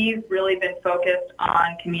mean, we've really been focused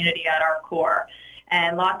on community at our core.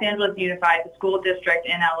 And Los Angeles Unified, the school district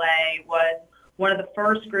in LA, was one of the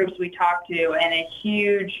first groups we talked to, and a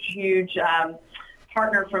huge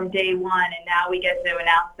partner from day one. And now we get to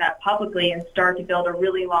announce that publicly and start to build a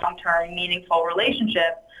really long-term, meaningful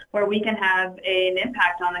relationship where we can have an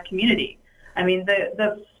impact on the community. I mean,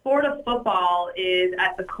 the sport of football is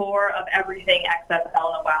at the core of everything XFL and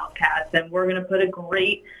the Wildcats, and we're going to put a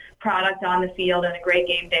great product on the field and a great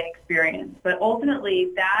game day experience. But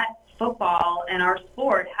ultimately, that football and our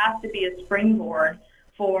sport has to be a springboard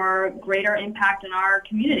for greater impact in our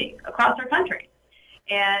community across our country.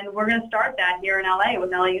 And we're going to start that here in LA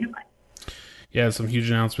with LA Unified. Yeah, some huge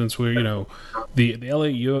announcements where, the LA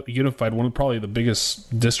Unified, one of probably the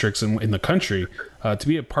biggest districts in the country, to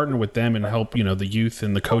be a partner with them and help, the youth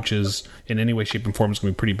and the coaches in any way, shape, and form is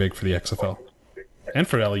going to be pretty big for the XFL and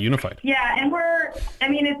for LA Unified. Yeah, and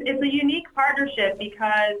it's a unique partnership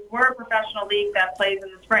because we're a professional league that plays in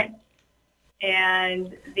the spring.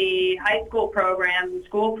 And the high school programs and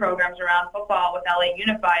school programs around football with LA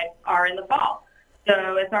Unified are in the fall.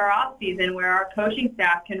 So it's our off season where our coaching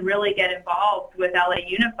staff can really get involved with LA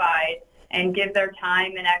Unified and give their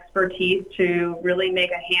time and expertise to really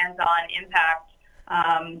make a hands-on impact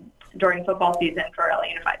during football season for LA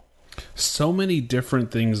Unified. So many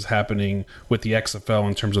different things happening with the XFL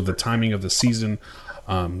in terms of the timing of the season.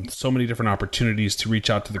 So many different opportunities to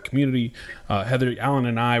reach out to the community. Heather, Alan,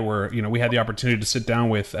 and I we had the opportunity to sit down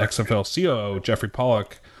with XFL COO Jeffrey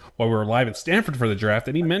Pollock while we were live at Stanford for the draft,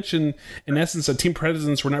 and he mentioned, in essence, that team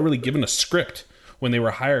presidents were not really given a script when they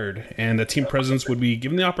were hired, and that team presidents would be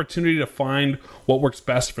given the opportunity to find what works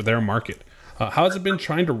best for their market. How has it been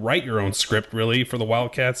trying to write your own script, really, for the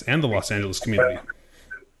Wildcats and the Los Angeles community?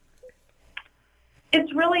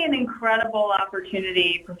 It's really an incredible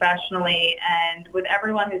opportunity professionally, and with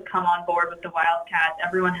everyone who's come on board with the Wildcats,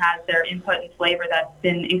 everyone has their input and flavor that's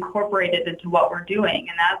been incorporated into what we're doing,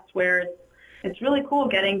 and that's where it's really cool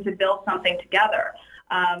getting to build something together.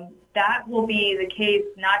 That will be the case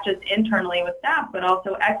not just internally with staff, but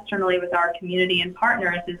also externally with our community and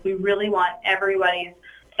partners, is we really want everybody's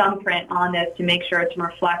thumbprint on this to make sure it's a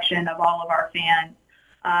reflection of all of our fans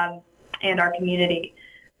and our community.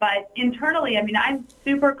 But internally, I'm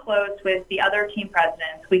super close with the other team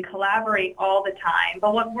presidents. We collaborate all the time,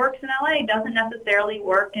 but what works in LA doesn't necessarily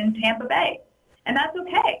work in Tampa Bay, and that's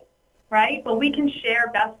okay. Right? But we can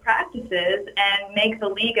share best practices and make the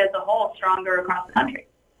league as a whole stronger across the country.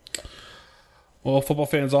 Well, football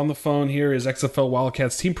fans, on the phone here is XFL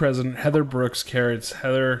Wildcats team president Heather Brooks Carrots.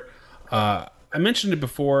 Heather, I mentioned it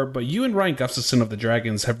before, but you and Ryan Gustafson of the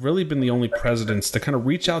Dragons have really been the only presidents to kind of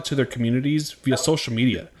reach out to their communities via social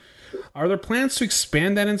media. Are there plans to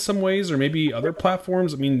expand that in some ways, or maybe other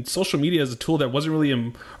platforms? Social media is a tool that wasn't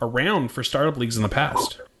really around for startup leagues in the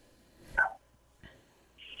past.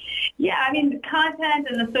 Yeah, the content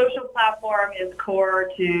and the social platform is core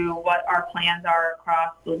to what our plans are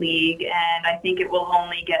across the league, and I think it will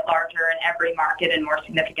only get larger in every market and more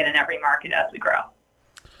significant in every market as we grow.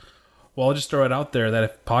 Well, I'll just throw it out there that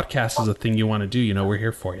if podcast is a thing you want to do, we're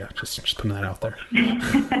here for you. Just putting that out there.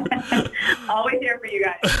 Always here for you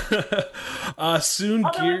guys. I'm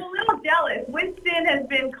a little jealous. Winston has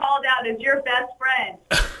been called out as your best friend.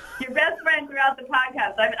 Your best friend throughout the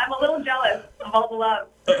podcast. I'm a little jealous of all the love.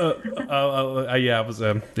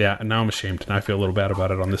 Now I'm ashamed, and I feel a little bad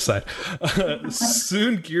about it on this side.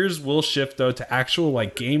 Soon gears will shift, though, to actual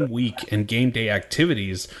game week and game day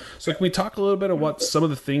activities. So can we talk a little bit about some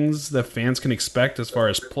of the things that fans can expect as far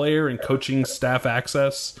as player and coaching staff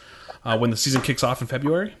access when the season kicks off in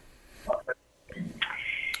February?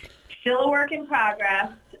 Still a work in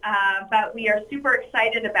progress. But we are super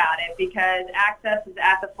excited about it because access is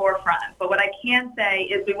at the forefront. But what I can say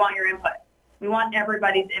is we want your input. We want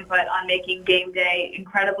everybody's input on making game day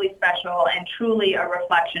incredibly special and truly a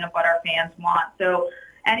reflection of what our fans want. So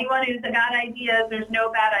anyone who's got ideas, there's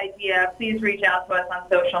no bad idea, please reach out to us on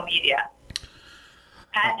social media.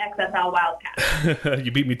 At XFL Wildcats.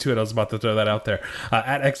 You beat me to it. I was about to throw that out there.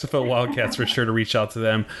 At XFL Wildcats, for sure to reach out to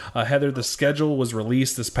them. Heather, the schedule was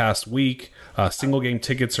released this past week. Single game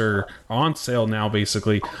tickets are on sale now,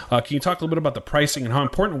 basically. Can you talk a little bit about the pricing and how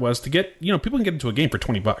important it was to get, people can get into a game for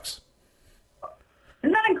 $20?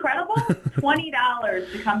 Isn't that incredible?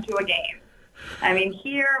 $20 to come to a game.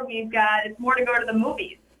 Here we've got, it's more to go to the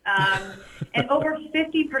movies. And over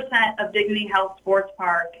 50% of Dignity Health Sports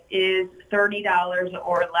Park is $30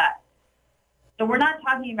 or less. So we're not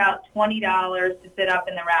talking about $20 to sit up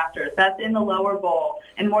in the rafters. That's in the lower bowl.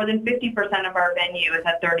 And more than 50% of our venue is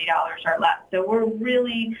at $30 or less. So we're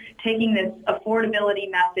really taking this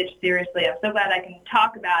affordability message seriously. I'm so glad I can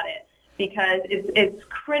talk about it because it's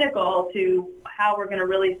critical to how we're going to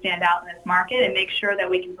really stand out in this market and make sure that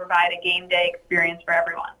we can provide a game day experience for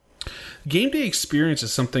everyone. Game day experience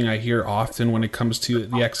is something I hear often when it comes to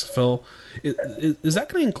the XFL. Is that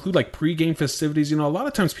going to include pre-game festivities? A lot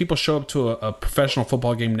of times people show up to a professional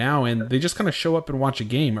football game now and they just kind of show up and watch a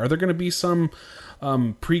game. Are there going to be some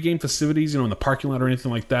pre-game festivities, in the parking lot or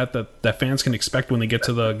anything like that fans can expect when they get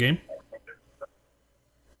to the game?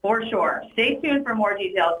 For sure. Stay tuned for more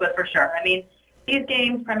details, but for sure. I mean, these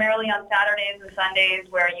games primarily on Saturdays and Sundays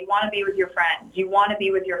where you want to be with your friends, you want to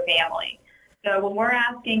be with your family. So when we're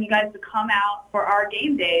asking you guys to come out for our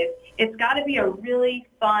game days, it's got to be a really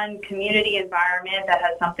fun community environment that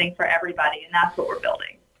has something for everybody, and that's what we're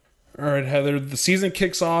building. All right, Heather, the season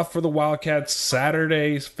kicks off for the Wildcats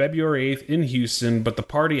Saturday, February 8th in Houston, but the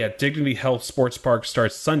party at Dignity Health Sports Park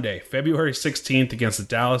starts Sunday, February 16th against the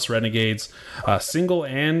Dallas Renegades. Single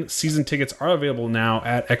and season tickets are available now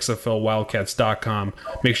at xflwildcats.com.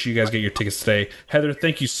 Make sure you guys get your tickets today. Heather,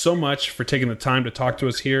 thank you so much for taking the time to talk to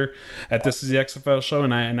us here at This Is the XFL Show,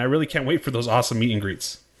 and I really can't wait for those awesome meet and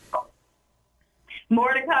greets.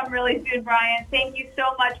 More to come really soon, Brian. Thank you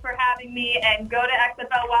so much for having me, and go to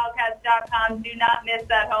xflwildcats.com. Do not miss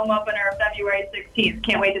that home opener February 16th.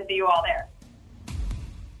 Can't wait to see you all there.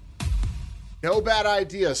 No bad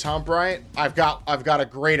ideas, huh, Bryant? I've got a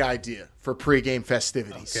great idea for pregame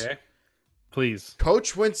festivities. Okay. Please.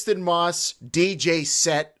 Coach Winston Moss DJ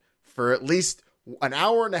set for at least an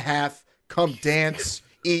hour and a half. Come dance,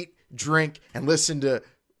 eat, drink, and listen to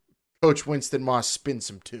Coach Winston Moss spin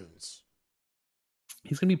some tunes.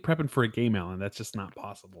 He's going to be prepping for a game, Alan. That's just not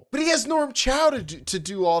possible. But he has Norm Chow to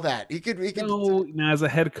do all that. He could. No, now, as a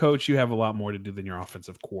head coach, you have a lot more to do than your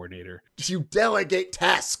offensive coordinator. You delegate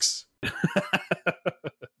tasks.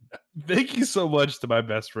 Thank you so much to my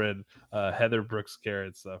best friend, Heather Brooks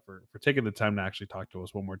Carrots, for taking the time to actually talk to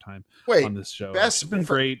us one more time on this show. It's been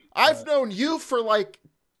great. I've known you for like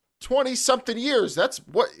 20-something years. That's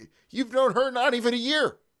what you've known her, not even a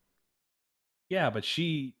year. Yeah, but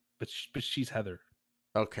she's Heather.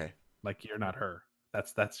 Okay. Like, you're not her.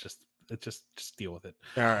 That's just deal with it.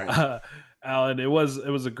 All right. Alan, it was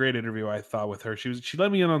a great interview, I thought, with her. She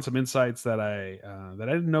let me in on some insights that I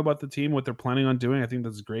didn't know about the team, what they're planning on doing. I think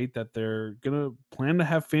that's great that they're gonna plan to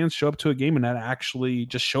have fans show up to a game and not actually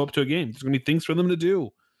just show up to a game. There's gonna be things for them to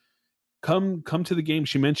do. Come to the game.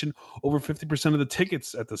 She mentioned over 50% of the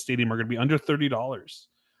tickets at the stadium are gonna be under $30.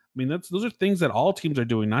 I mean, those are things that all teams are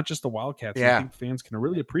doing, not just the Wildcats. Yeah. I think fans can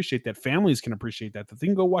really appreciate that. Families can appreciate that they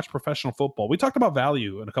can go watch professional football. We talked about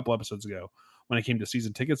value in a couple episodes ago when it came to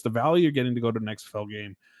season tickets. The value you're getting to go to an XFL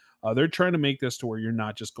game. They're trying to make this to where you're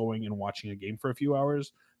not just going and watching a game for a few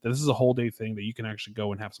hours. That this is a whole day thing that you can actually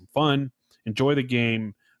go and have some fun, enjoy the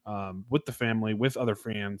game with the family, with other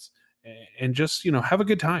fans, and just, have a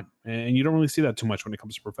good time. And you don't really see that too much when it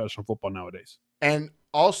comes to professional football nowadays. And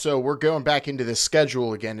also, we're going back into the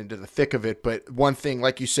schedule again, into the thick of it. But one thing,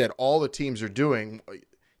 like you said, all the teams are doing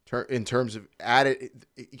in terms of added,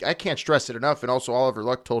 I can't stress it enough. And also, Oliver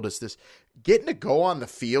Luck told us this: getting to go on the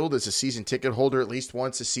field as a season ticket holder at least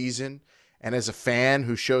once a season, and as a fan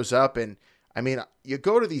who shows up. And I mean, you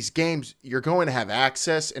go to these games, you're going to have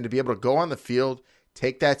access, and to be able to go on the field,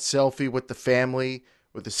 take that selfie with the family,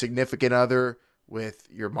 with a significant other, with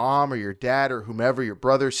your mom or your dad or whomever, your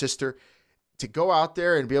brother, sister, to go out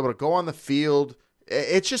there and be able to go on the field.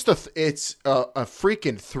 It's just a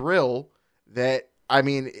freaking thrill that, I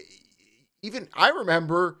mean, even I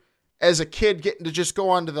remember as a kid getting to just go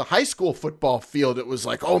onto the high school football field. It was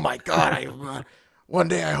like, oh my God, one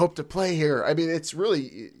day I hope to play here. I mean, it's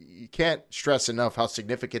really, you can't stress enough how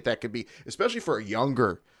significant that could be, especially for a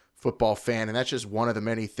younger football fan. And that's just one of the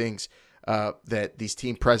many things that these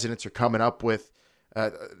team presidents are coming up with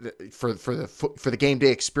for the game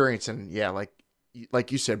day experience. And yeah,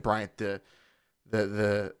 like you said, Bryant, the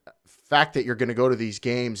fact that you're going to go to these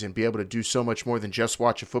games and be able to do so much more than just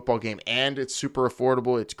watch a football game, and it's super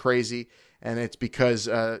affordable, it's crazy, and it's because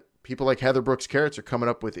people like Heather Brooks Carrots are coming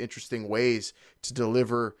up with interesting ways to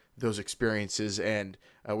deliver those experiences. And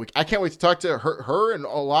I can't wait to talk to her and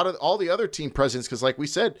all the other team presidents, because like we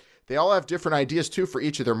said, they all have different ideas too for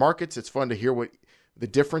each of their markets. It's fun to hear what the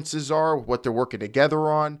differences are, what they're working together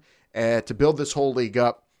on to build this whole league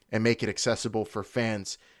up and make it accessible for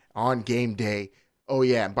fans on game day. Oh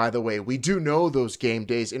yeah, and by the way, we do know those game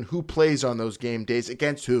days and who plays on those game days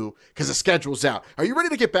against who, because the schedule's out. Are you ready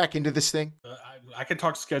to get back into this thing? I can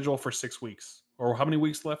talk schedule for 6 weeks. Or how many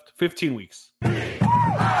weeks left? 15 weeks.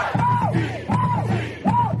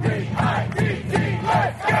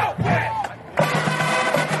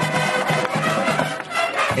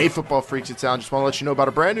 Hey, football freaks, it's Alan. Just want to let you know about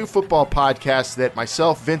a brand new football podcast that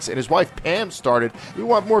myself, Vince, and his wife Pam started. We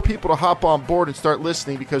want more people to hop on board and start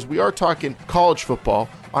listening because we are talking college football,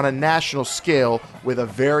 on a national scale with a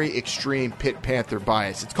very extreme Pitt Panther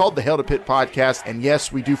bias. It's called the Hail to Pitt Podcast, and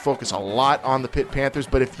yes, we do focus a lot on the Pitt Panthers,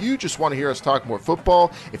 but if you just want to hear us talk more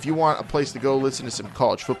football, if you want a place to go listen to some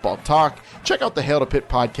college football talk, check out the Hail to Pitt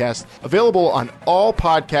Podcast, available on all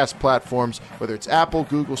podcast platforms, whether it's Apple,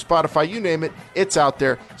 Google, Spotify, you name it, it's out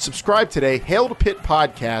there. Subscribe today, Hail to Pitt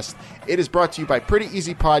Podcast. It is brought to you by Pretty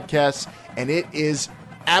Easy Podcasts, and it is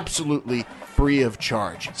absolutely free of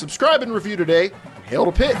charge. Subscribe and review today. Hail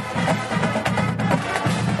to Pitt.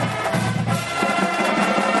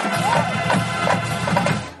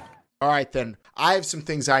 All right, then. I have some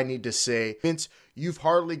things I need to say. Vince, you've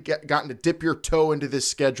hardly gotten to dip your toe into this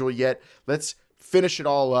schedule yet. Let's finish it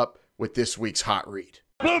all up with this week's hot read.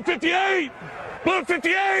 Blue 58! Blue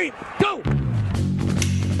 58! Go!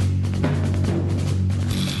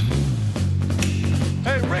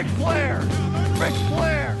 Hey, Ric Flair! Ric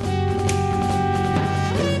Flair!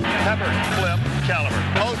 Pepper, Flip, Caliber.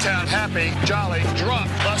 Motown, Happy, Jolly, Drop,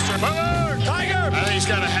 Buster, Boomer, Tiger. I think he's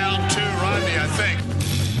got a hound too, Rodney, I think.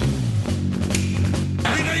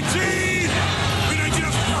 B-19! B-19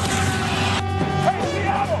 is fucking. Hey,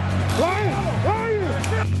 Seattle! Ryan!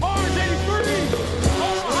 Orange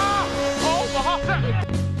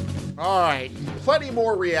 83! All right, plenty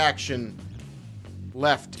more reaction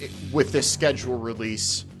left with this schedule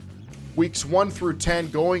release. Weeks 1 through 10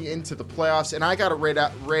 going into the playoffs, and I got it right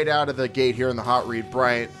out of the gate here in the hot read.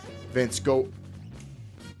 Bryant, Vince, go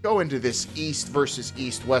into this East versus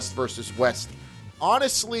East, West versus West.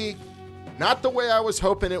 Honestly, not the way I was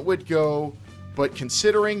hoping it would go, but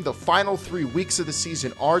considering the final 3 weeks of the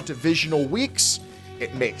season are divisional weeks,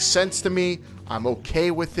 it makes sense to me. I'm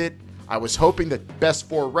okay with it. I was hoping that best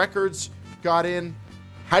 4 records got in.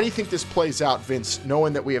 How do you think this plays out, Vince,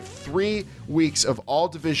 knowing that we have 3 weeks of all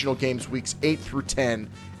divisional games, weeks 8 through 10,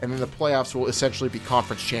 and then the playoffs will essentially be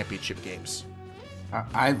conference championship games?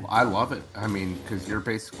 I love it. I mean, because you're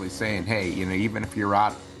basically saying, hey, even if you're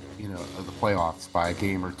out, of the playoffs by a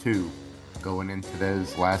game or 2, going into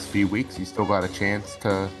those last few weeks, you still got a chance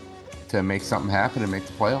to make something happen and make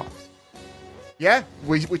the playoffs. Yeah,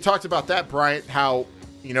 we talked about that, Bryant, how,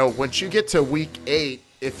 once you get to week 8,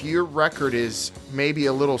 if your record is maybe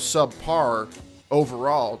a little subpar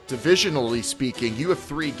overall, divisionally speaking, you have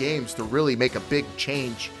 3 games to really make a big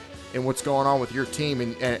change in what's going on with your team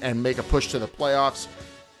and make a push to the playoffs.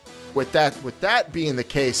 With that being the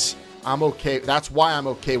case, I'm okay. That's why I'm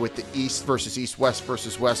okay with the East versus East, West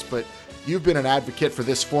versus West. But you've been an advocate for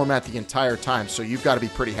this format the entire time, so you've got to be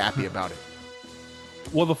pretty happy about it.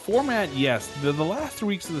 Well, the format, yes. The last 3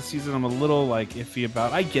 weeks of the season, I'm a little iffy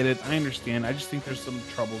about. I get it. I understand. I just think there's some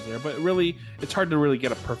troubles there. But really, it's hard to really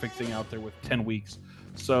get a perfect thing out there with 10 weeks.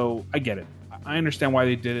 So I get it. I understand why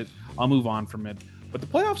they did it. I'll move on from it. But the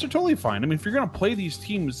playoffs are totally fine. I mean, if you're going to play these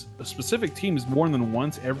teams, specific teams, more than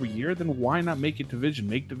once every year, then why not make it division?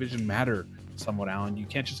 Make division matter somewhat, Alan. You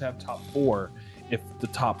can't just have top 4 if the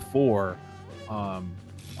top 4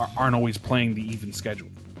 aren't always playing the even schedule.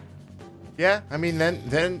 Yeah, I mean,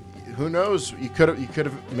 then who knows? You could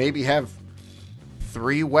have maybe have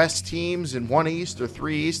 3 West teams and 1 East, or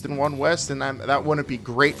 3 East and 1 West, and that wouldn't be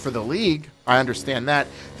great for the league. I understand that.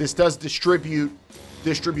 This does distribute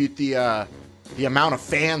the amount of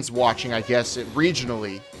fans watching, I guess,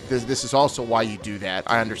 regionally. This is also why you do that.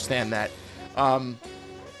 I understand that.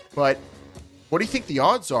 But what do you think the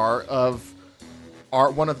odds are of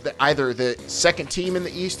one of either the second team in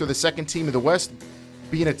the East or the second team in the West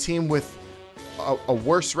being a team with a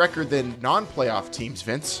worse record than non-playoff teams,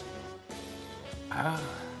 Vince? I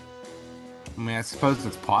mean, I suppose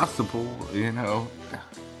it's possible,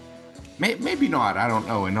 Maybe not. I don't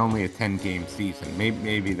know. In only a 10-game season,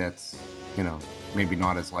 maybe that's, maybe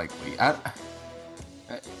not as likely. I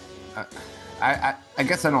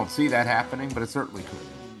guess I don't see that happening, but it certainly could.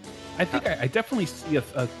 I think I definitely see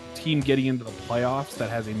a team getting into the playoffs that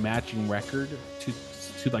has a matching record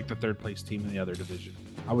to like the third place team in the other division.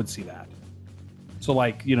 I would see that. So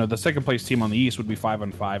the second place team on the East would be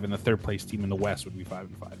 5-5, and the third place team in the West would be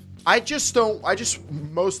 5-5. I just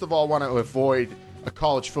most of all want to avoid a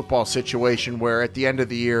college football situation where at the end of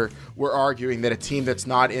the year we're arguing that a team that's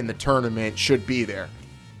not in the tournament should be there.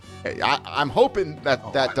 I'm hoping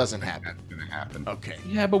that doesn't happen. That's going to happen. Okay.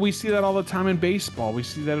 Yeah, but we see that all the time in baseball. We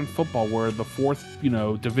see that in football, where the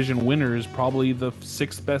 4th, division winner is probably the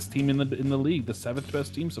 6th best team in the league, the 7th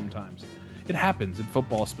best team sometimes. It happens in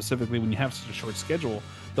football, specifically when you have such a short schedule.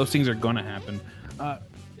 Those things are going to happen.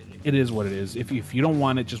 It is what it is. If you don't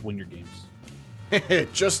want it, just win your games.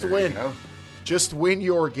 Just win. Just win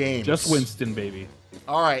your games. Just Winston, baby.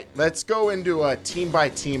 All right, let's go into a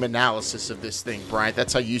team-by-team analysis of this thing, Bryant.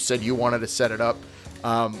 That's how you said you wanted to set it up.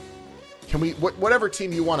 can we whatever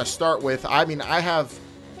team you want to start with? I mean, I have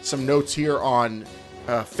some notes here on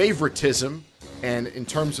favoritism, and in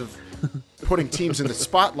terms of putting teams in the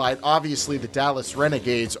spotlight, obviously the Dallas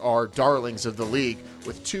Renegades are darlings of the league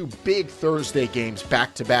with 2 big Thursday games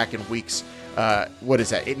back-to-back in weeks, 9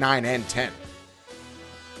 and 10.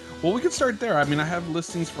 Well, we can start there. I mean, I have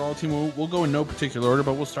listings for all teams. We'll go in no particular order,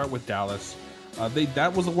 but we'll start with Dallas.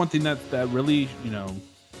 That was the one thing that really,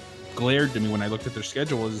 glared to me when I looked at their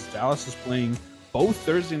schedule is Dallas is playing both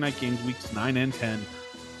Thursday night games, weeks 9 and 10.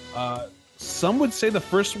 Some would say the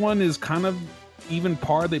first one is kind of even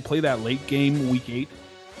par. They play that late game, week 8.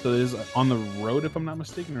 So it is on the road, if I'm not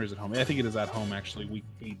mistaken, or is it home? I think it is at home, actually. Week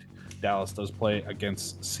 8, Dallas does play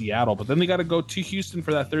against Seattle. But then they got to go to Houston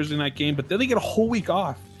for that Thursday night game. But then they get a whole week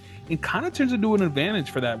off. It kind of turns into an advantage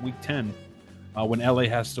for that week 10 when LA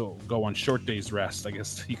has to go on short days rest, I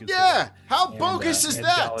guess you could say. Yeah, how bogus is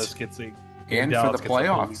that? And Dallas for the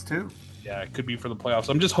Dallas playoffs, too. Yeah, it could be for the playoffs.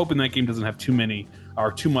 I'm just hoping that game doesn't have too much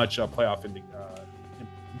playoff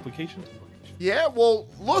implications. Yeah, well,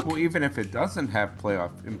 look. Well, even if it doesn't have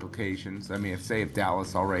playoff implications, I mean, if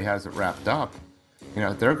Dallas already has it wrapped up,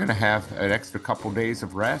 they're going to have an extra couple days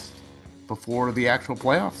of rest before the actual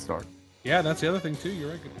playoffs start. Yeah, that's the other thing, too.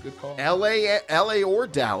 You're right. Good call. LA or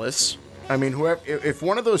Dallas. I mean, if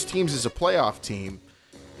one of those teams is a playoff team,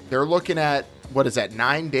 they're looking at,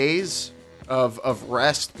 9 days of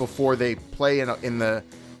rest before they play they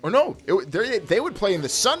would play in the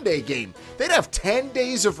Sunday game. They'd have 10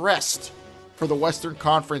 days of rest for the Western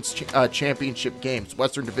Conference championship games,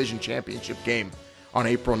 Western Division championship game on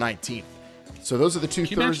April 19th. So those are the 2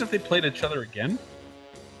 Can you imagine if they played each other again?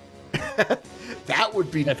 That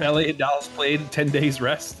would be... If LA and Dallas played 10 days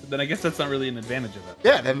rest, then I guess that's not really an advantage of it.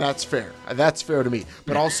 Yeah, then that's fair. That's fair to me.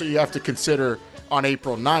 But also you have to consider on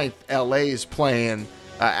April 9th, LA is playing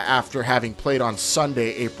after having played on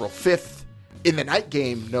Sunday, April 5th, in the night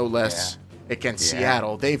game, no less, against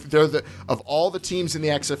Seattle. They're of all the teams in the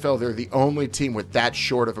XFL, they're the only team with that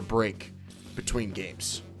short of a break between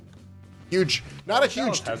games. Huge, not a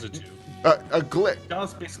huge... Dallas has it too. A glitch.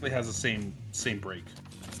 Dallas basically has the same break.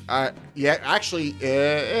 Yeah, actually,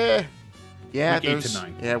 yeah. Week 8 to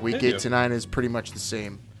 9. Yeah, week 8 to 9 is pretty much the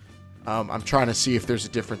same. I'm trying to see if there's a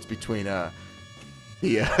difference between the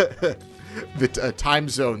time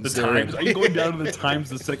zones. The times. Are you going down to the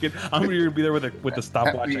times a second? I'm going to be there with the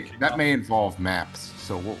stopwatch. That may involve maps,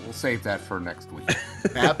 so we'll save that for next week.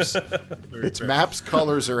 Maps? It's fair. Maps,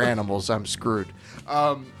 colors, or animals. I'm screwed.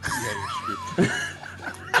 Yeah, you're screwed.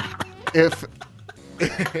 If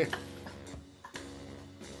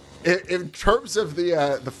in terms of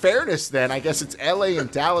the fairness, then I guess it's LA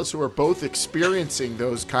and Dallas who are both experiencing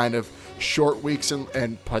those kind of short weeks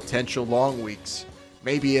and potential long weeks.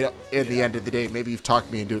 Maybe at the end of the day, maybe you've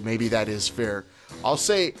talked me into it. Maybe that is fair. I'll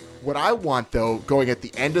say what I want, though, going at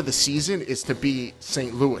the end of the season is to be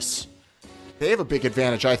St. Louis. They have a big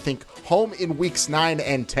advantage, I think, home in weeks 9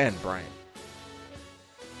 and 10, Brian.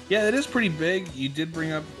 Yeah, it is pretty big. You did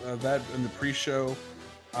bring up that in the pre-show.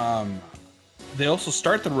 They also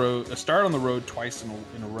start on the road twice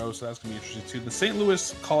in a row, so that's going to be interesting too. The St.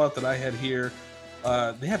 Louis call-out that I had here,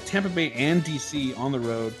 they have Tampa Bay and DC on the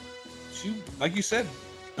road. Like you said,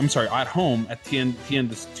 I'm sorry, at home to end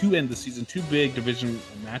the season. 2 big division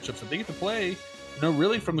matchups that they get to play,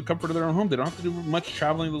 really from the comfort of their own home. They don't have to do much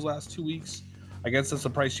traveling those last 2 weeks. I guess that's the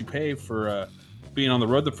price you pay for being on the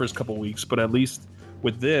road the first couple weeks, but at least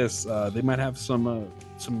with this, they might have some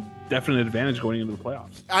definite advantage going into the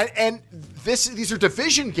playoffs. These are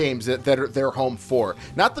division games that they're home for.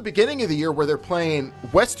 Not the beginning of the year where they're playing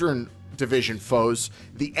Western Division foes.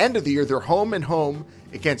 The end of the year, they're home and home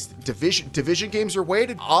against division games are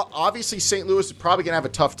weighted. Obviously, St. Louis is probably going to have a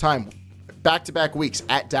tough time. Back-to-back weeks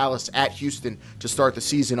at Dallas, at Houston to start the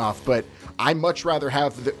season off. But I much rather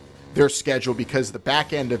have their schedule because the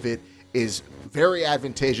back end of it is very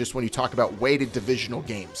advantageous when you talk about weighted divisional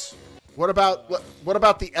games. What about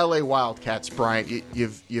the LA Wildcats, Brian?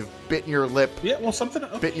 You've bitten your lip. Yeah, well,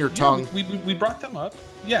 bitten your tongue. We brought them up.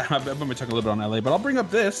 Yeah, I'm going to talk a little bit on LA, but I'll bring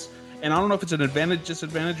up this, and I don't know if it's an advantage,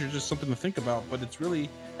 disadvantage, or just something to think about, but it's really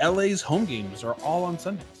LA's home games are all on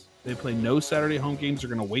Sundays. They play no Saturday home games. They're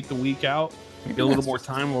going to wait the week out, get a little more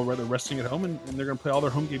time while they're resting at home, and they're going to play all their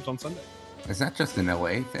home games on Sunday. Is that just an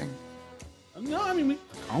LA thing? No, I mean,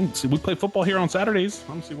 we play football here on Saturdays.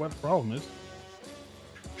 I don't see what the problem is.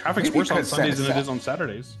 Traffic's worse on Sundays than it is on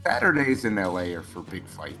Saturdays. Saturdays in LA are for big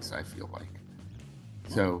fights, I feel like.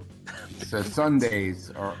 So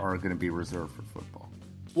Sundays are going to be reserved for football.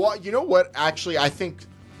 Well, you know what? Actually, I think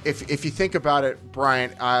if you think about it,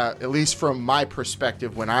 Brian, at least from my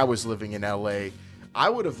perspective when I was living in LA, I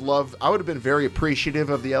would have been very appreciative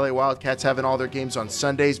of the LA Wildcats having all their games on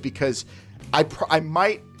Sundays, because I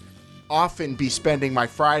might often be spending my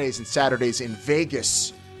Fridays and Saturdays in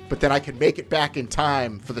Vegas, but then I could make it back in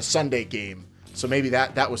time for the Sunday game. So maybe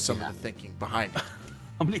that was some of the thinking behind it.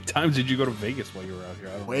 How many times did you go to Vegas while you were out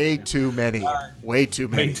here? Way too many. Way too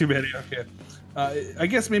many. Way too many. Okay. I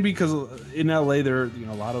guess maybe because in LA there are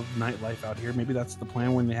a lot of nightlife out here. Maybe that's the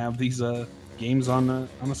plan when they have these games on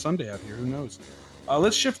a Sunday out here. Who knows?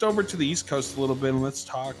 Let's shift over to the East Coast a little bit and let's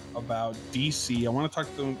talk about DC. I want to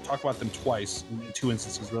talk about them twice in two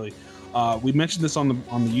instances, really. We mentioned this on the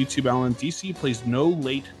YouTube, Alan. DC plays no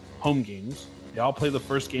late home games. They all play the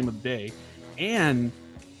first game of the day, and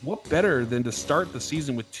what better than to start the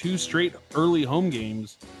season with 2 straight early home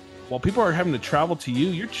games while people are having to travel to you?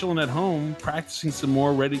 You're chilling at home, practicing some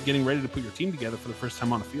more, getting ready to put your team together for the first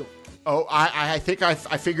time on the field. Oh, I think I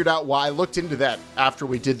figured out why. I looked into that after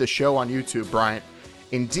we did the show on YouTube, Bryant.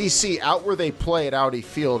 In D.C., out where they play at Audi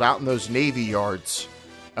Field, out in those Navy yards,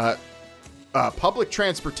 public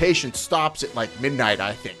transportation stops at like midnight,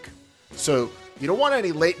 I think. So you don't want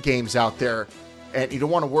any late games out there, and you don't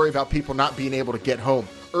want to worry about people not being able to get home.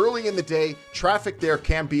 Early in the day, traffic there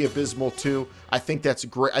can be abysmal too. I think that's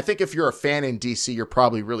great. I think if you're a fan in DC, you're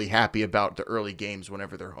probably really happy about the early games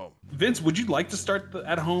whenever they're home. Vince, would you like to start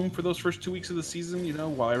at home for those first 2 weeks of the season?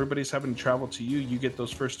 While everybody's having to travel to you, you get those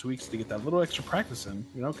first 2 weeks to get that little extra practice in.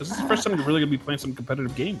 Because this is the first time you're really going to be playing some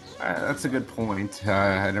competitive games. That's a good point.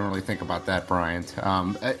 I didn't really think about that, Bryant.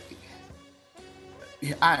 I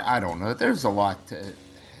don't know. There's a lot of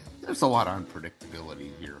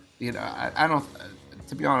unpredictability here. I don't.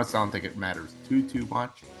 To be honest, I don't think it matters too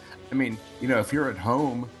much. I mean, if you're at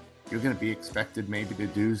home, you're going to be expected maybe to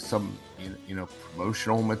do some,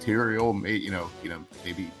 promotional material. Maybe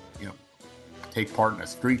take part in a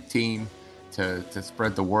street team to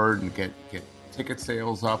spread the word and get ticket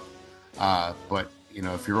sales up. But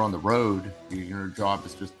if you're on the road, your job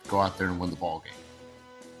is just go out there and win the ball game.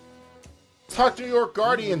 Talk to New York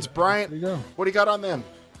Guardians, Bryant. There you go. What do you got on them?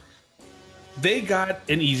 They got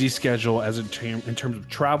an easy schedule in terms of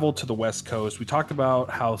travel to the West Coast. We talked about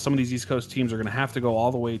how some of these East Coast teams are going to have to go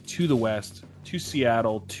all the way to the West, to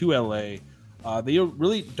Seattle, to LA. They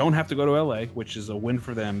really don't have to go to LA, which is a win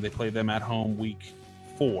for them. They play them at home week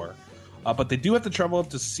 4. But they do have to travel up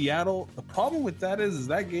to Seattle. The problem with that is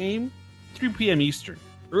that game, 3 p.m. Eastern.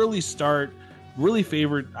 Early start, really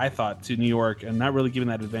favored, I thought, to New York, and not really giving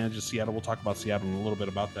that advantage to Seattle. We'll talk about Seattle in a little bit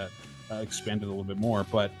about that. Expanded a little bit more,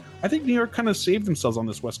 but I think New York kind of saved themselves on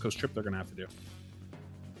this West Coast trip they're going to have to do.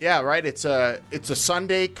 Yeah, right. It's a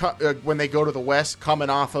Sunday when they go to the West, coming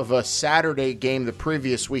off of a Saturday game the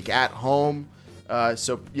previous week at home.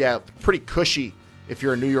 So yeah, pretty cushy if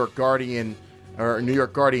you're a New York Guardian or a New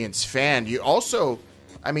York Guardians fan. You also,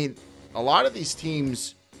 I mean, a lot of these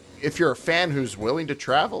teams, if you're a fan who's willing to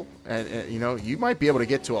travel, and you might be able to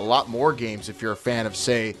get to a lot more games if you're a fan of,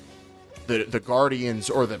 say, the Guardians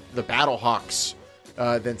or the Battlehawks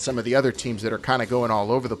than some of the other teams that are kind of going all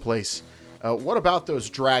over the place. What about those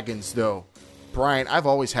Dragons, though? Brian, I've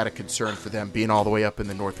always had a concern for them being all the way up in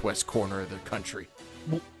the northwest corner of the country.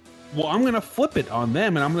 Well, I'm going to flip it on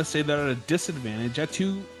them, and I'm going to say they're at a disadvantage at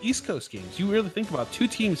 2 East Coast games. You really think about 2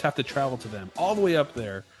 teams have to travel to them all the way up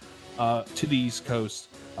there to the East Coast.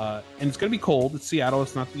 And it's going to be cold. It's Seattle.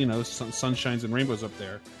 It's not, sunshines and rainbows up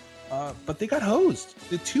there. But they got hosed.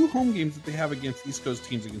 The 2 home games that they have against East Coast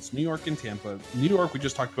teams, against New York and Tampa. New York, we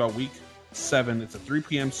just talked about week 7. It's a 3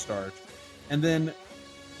 p.m. start. And then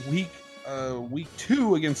week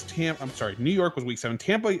 2 against Tampa. I'm sorry, New York was week 7.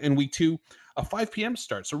 Tampa in week 2, a 5 p.m.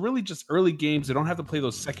 start. So really just early games. They don't have to play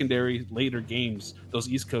those secondary later games, those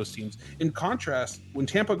East Coast teams. In contrast, when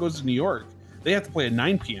Tampa goes to New York, they have to play at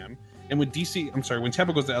 9 p.m. And when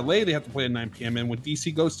Tampa goes to LA, they have to play at 9 p.m. And when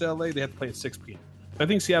DC goes to LA, they have to play at 6 p.m. I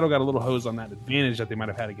think Seattle got a little hose on that advantage that they might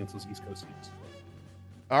have had against those East Coast teams.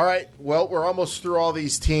 All right. Well, we're almost through all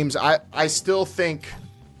these teams. I still think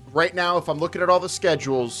right now, if I'm looking at all the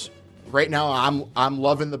schedules, right now I'm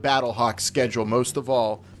loving the Battlehawks schedule most of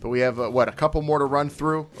all. But we have, a couple more to run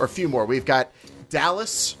through? Or a few more. We've got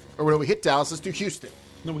Dallas. Or when we hit Dallas, let's do Houston.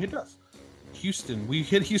 No, we hit Dallas. Houston. We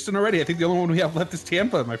hit Houston already. I think the only one we have left is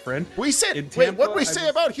Tampa, my friend. We said, wait, what did we say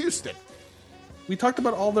about Houston? We talked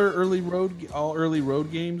about all their early road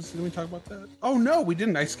games. Didn't we talk about that? Oh, no, we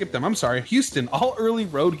didn't. I skipped them. I'm sorry. Houston, all early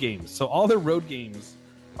road games. So all their road games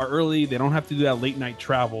are early. They don't have to do that late night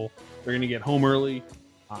travel. They're going to get home early.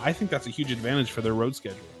 I think that's a huge advantage for their road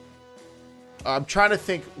schedule. I'm trying to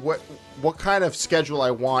think what kind of schedule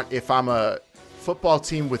I want if I'm a football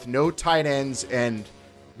team with no tight ends and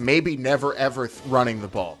maybe never, ever running the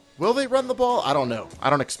ball. Will they run the ball? I don't know. I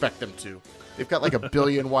don't expect them to. They've got like a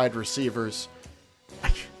billion wide receivers.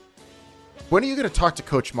 When are you going to talk to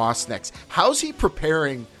Coach Moss next? How's he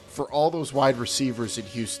preparing for all those wide receivers in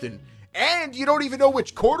Houston? And you don't even know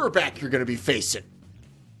which quarterback you're going to be facing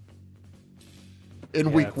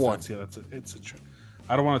in week one.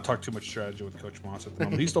 I don't want to talk too much strategy with Coach Moss at the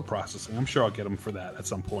moment. He's still processing. I'm sure I'll get him for that at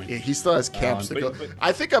some point. Yeah, he still has camps to go.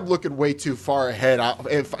 I think I'm looking way too far ahead.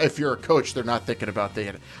 If you're a coach, they're not thinking about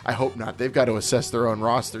that. I hope not. They've got to assess their own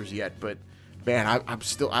rosters yet. But man,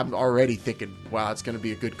 I'm already thinking, wow, it's going to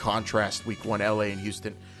be a good contrast week one, LA and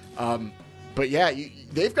Houston. But yeah,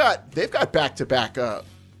 they've got back-to-back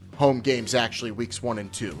home games actually, weeks 1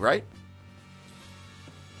 and 2, right?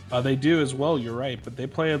 They do as well. You're right, but they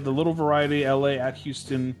play the little variety. LA at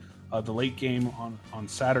Houston, the late game on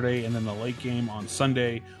Saturday, and then the late game on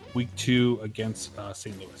Sunday, week 2 against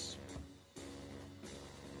St. Louis.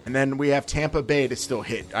 And then we have Tampa Bay to still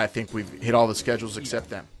hit. I think we've hit all the schedules except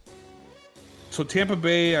them. So Tampa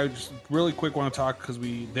Bay, I just really quick want to talk because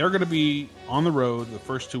they're going to be on the road the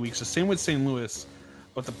first 2 weeks. The same with St. Louis,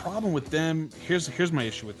 but the problem with them here's my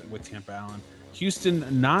issue with Tampa, Allen.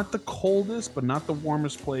 Houston, not the coldest, but not the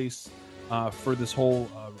warmest place for this whole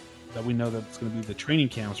that we know that it's going to be the training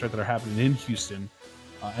camps, right, that are happening in Houston.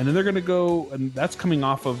 And then they're going to go, and that's coming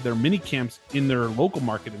off of their mini camps in their local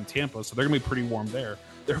market in Tampa, so they're going to be pretty warm there.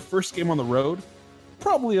 Their first game on the road,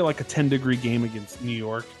 probably like a 10-degree game against New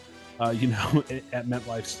York, at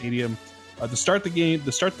MetLife Stadium. To start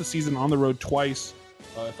the season on the road twice.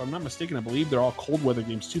 If I'm not mistaken, I believe they're all cold weather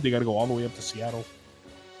games too. They got to go all the way up to Seattle.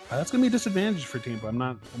 That's going to be a disadvantage for Tampa.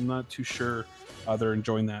 I'm not too sure they're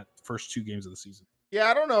enjoying that first 2 games of the season. Yeah,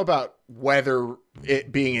 I don't know about whether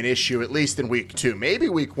it being an issue, at least in week 2. Maybe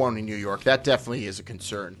week 1 in New York. That definitely is a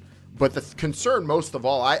concern. But the concern most of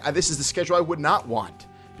all, this is the schedule I would not want.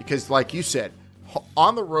 Because like you said,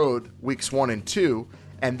 on the road, weeks 1 and 2,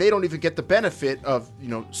 and they don't even get the benefit of,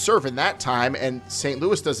 serving that time. And St.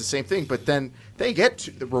 Louis does the same thing. But then they get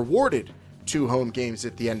rewarded 2 home games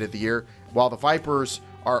at the end of the year, while the Vipers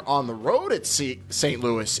are on the road at St.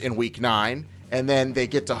 Louis in week 9, and then they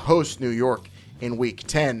get to host New York in week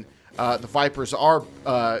 10. The Vipers are,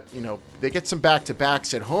 they get some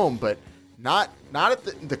back-to-backs at home, but not at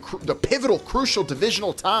the pivotal, crucial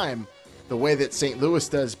divisional time the way that St. Louis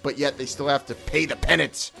does, but yet they still have to pay the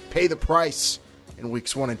penance, pay the price in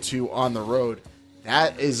weeks 1 and 2 on the road.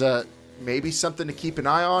 That is maybe something to keep an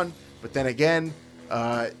eye on, but then again,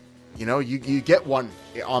 you get one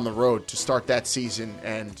on the road to start that season,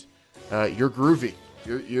 and you're groovy.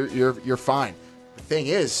 You're fine. The thing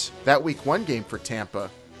is, that week 1 game for Tampa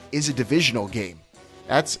is a divisional game.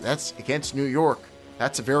 That's against New York.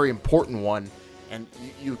 That's a very important one. And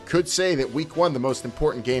you could say that week 1, the most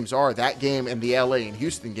important games are that game and the LA and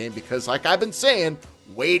Houston game, because like I've been saying,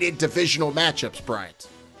 weighted divisional matchups, Bryant.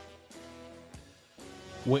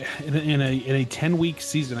 In a 10-week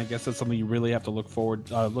season, I guess that's something you really have to look for,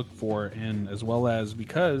 and as well as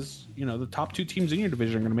because the top 2 teams in your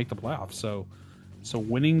division are going to make the playoffs. So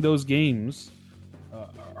winning those games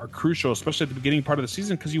are crucial, especially at the beginning part of the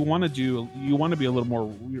season, because you want to be a little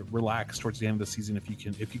more relaxed towards the end of the season if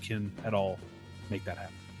you can at all make that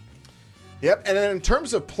happen. Yep, and then in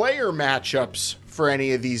terms of player matchups for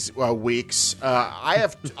any of these weeks, I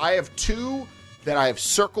have 2 that I have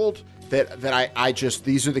circled. That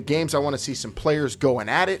these are the games I want to see some players going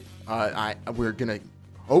at it. We're gonna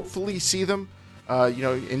hopefully see them.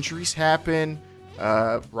 Injuries happen,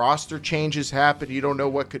 roster changes happen. You don't know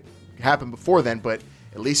what could happen before then, but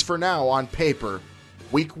at least for now, on paper,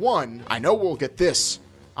 week 1, I know we'll get this.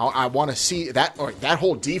 I want to see that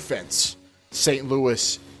whole defense. St.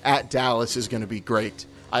 Louis at Dallas is going to be great.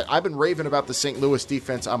 I've been raving about the St. Louis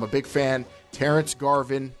defense. I'm a big fan. Terrence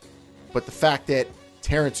Garvin, but the fact that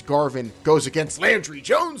Terrence Garvin goes against Landry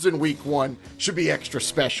Jones in week 1 should be extra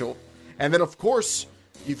special. And then, of course,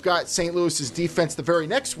 you've got St. Louis's defense the very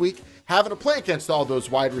next week having to play against all those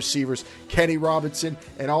wide receivers, Kenny Robinson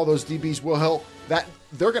and all those DBs. That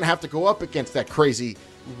they're going to have to go up against that crazy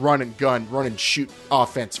run and shoot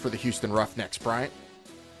offense for the Houston Roughnecks, Bryant.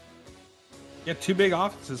 Yeah, 2 big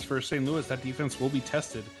offenses for St. Louis. That defense will be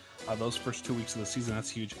tested those first 2 weeks of the season. That's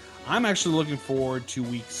huge. I'm actually looking forward to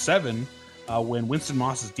week 7 when Winston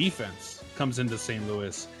Moss's defense comes into St.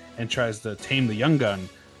 Louis and tries to tame the young gun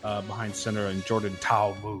behind center and Jordan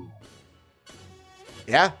Ta'amu.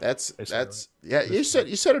 Yeah, you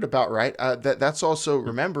said it about right. That's also,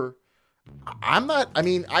 remember,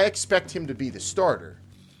 I expect him to be the starter,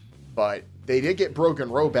 but they did get Brogan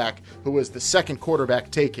Roback, who was the second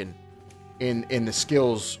quarterback taken in the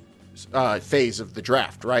skills phase of the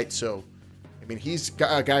draft, right? So, he's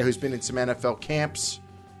a guy who's been in some NFL camps.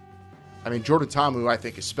 Jordan Ta'amu, I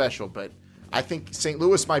think, is special, but I think St.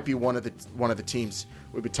 Louis might be one of the teams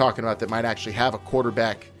we've been talking about that might actually have a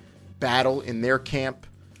quarterback battle in their camp.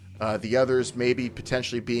 The others maybe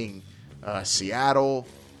potentially being Seattle.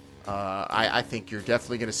 I think you're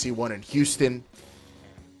definitely going to see one in Houston.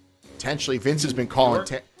 Potentially, Vince has been calling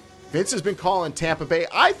Tampa Bay.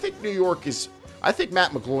 I think New York is. I think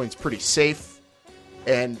Matt McGloin's pretty safe,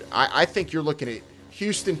 and I think you're looking at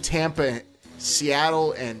Houston, Tampa,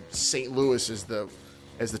 Seattle, and St. Louis as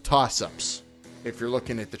the toss-ups. If you're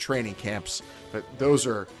looking at the training camps, but those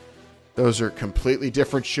are completely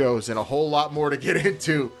different shows and a whole lot more to get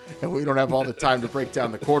into, and we don't have all the time to break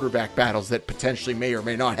down the quarterback battles that potentially may or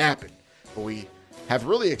may not happen. But we have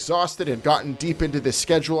really exhausted and gotten deep into this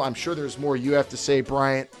schedule. I'm sure there's more you have to say,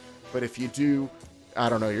 Bryant, but if you do, I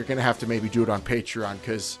don't know, you're going to have to maybe do it on Patreon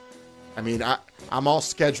because, I mean, I'm all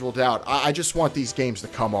scheduled out. I just want these games to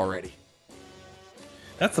come already.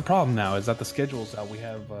 That's the problem now, is that the schedule's out. We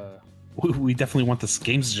have... we definitely want the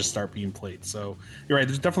games to just start being played. So you're right.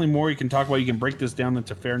 There's definitely more you can talk about. You can break this down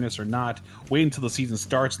into fairness or not. Wait until the season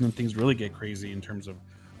starts, and then things really get crazy in terms of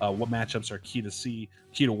what matchups are key to see,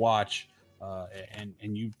 key to watch, and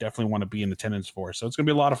you definitely want to be in attendance for. So it's going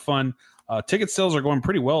to be a lot of fun. Ticket sales are going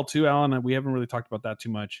pretty well too, Alan. We haven't really talked about that too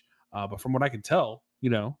much, but from what I can tell,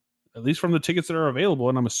 at least from the tickets that are available,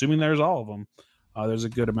 and I'm assuming there's all of them, there's a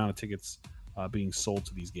good amount of tickets being sold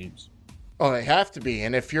to these games. Oh, they have to be.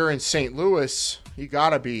 And if you're in St. Louis, you got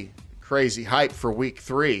to be crazy hyped for week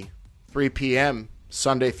 3 p.m.,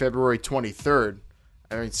 Sunday, February 23rd.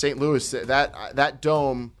 I mean, St. Louis, that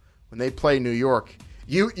dome, when they play New York,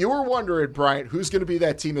 you were wondering, Bryant, who's going to be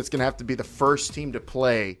that team that's going to have to be the first team to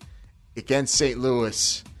play against St.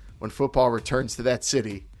 Louis when football returns to that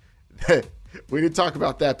city. We didn't talk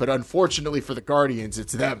about that, but unfortunately for the Guardians,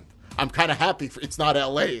 it's them. I'm kind of happy it's not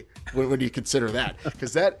L.A. when you consider that,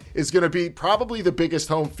 because that is going to be probably the biggest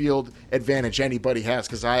home field advantage anybody has,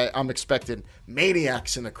 because I'm expecting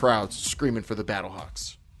maniacs in the crowds screaming for the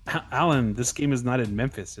Battlehawks. Alan, this game is not in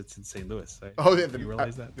Memphis. It's in St. Louis. You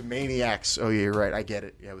realize that? The maniacs. Oh, yeah, you're right. I get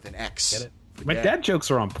it. Yeah, with an X. Get it? My dad jokes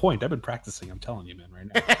are on point. I've been practicing. I'm telling you, man, right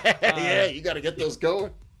now. Yeah, you got to get those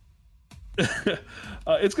going.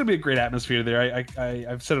 It's going to be a great atmosphere there.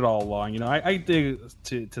 I've said it all along. I dig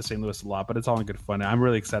to St. Louis a lot, but it's all in good fun. I'm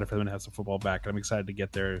really excited for them to have some football back, and I'm excited to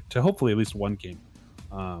get there to hopefully at least one game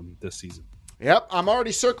this season. Yep, I'm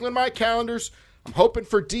already circling my calendars. I'm hoping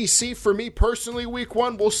for DC for me personally week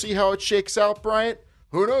 1. We'll see how it shakes out, Bryant.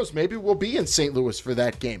 Who knows? Maybe we'll be in St. Louis for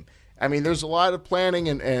that game. I mean, there's a lot of planning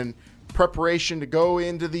and preparation to go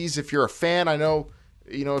into these. If you're a fan, I know,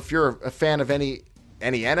 if you're a fan of any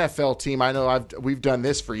NFL team, I know we've done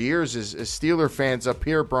this for years as Steeler fans up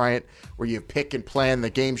here, Bryant, where you pick and plan the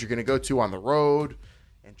games you're going to go to on the road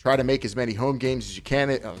and try to make as many home games as you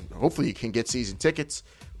can. Hopefully you can get season tickets,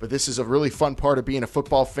 but this is a really fun part of being a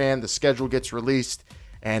football fan. The schedule gets released,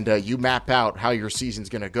 and you map out how your season's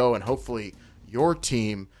going to go, and hopefully your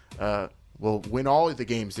team will win all of the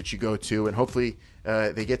games that you go to, and hopefully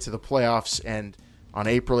they get to the playoffs, and on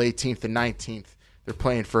April 18th and 19th, they're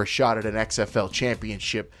playing for a shot at an XFL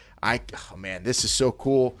championship. Man, this is so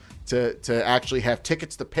cool to actually have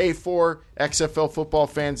tickets to pay for. XFL football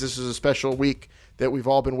fans, this is a special week that we've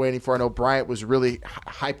all been waiting for. I know Bryant was really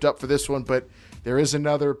hyped up for this one, but there is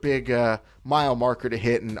another big mile marker to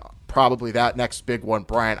hit, and probably that next big one,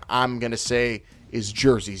 Bryant, I'm going to say is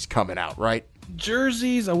jerseys coming out, right?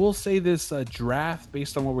 Jerseys, I will say this draft,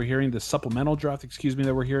 based on what we're hearing, the supplemental draft,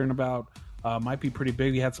 that we're hearing about, might be pretty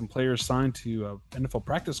big. We had some players signed to NFL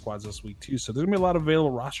practice squads this week too, so there's gonna be a lot of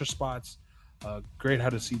available roster spots.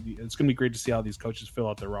 It's gonna be great to see how these coaches fill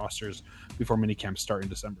out their rosters before minicamps start in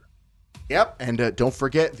December. Yep, and don't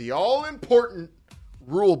forget the all-important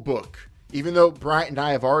rule book. Even though Bryant and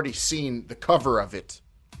I have already seen the cover of it,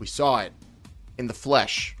 we saw it in the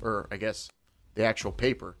flesh, or I guess the actual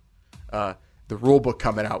paper. The rule book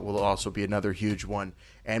coming out will also be another huge one,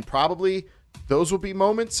 and probably those will be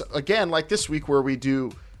moments, again, like this week, where we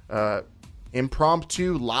do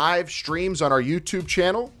impromptu live streams on our YouTube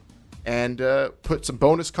channel and put some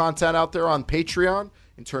bonus content out there on Patreon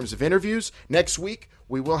in terms of interviews. Next week,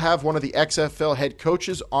 we will have one of the XFL head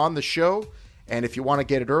coaches on the show. And if you want to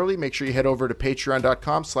get it early, make sure you head over to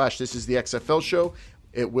patreon.com/thisistheXFL show.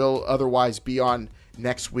 It will otherwise be on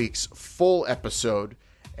next week's full episode.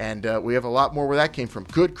 And we have a lot more where that came from.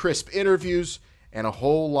 Good, crisp interviews and a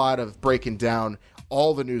whole lot of breaking down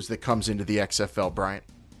all the news that comes into the XFL, Bryant.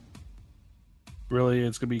 Really,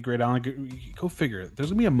 it's going to be great, Alan. Go figure. There's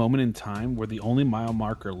going to be a moment in time where the only mile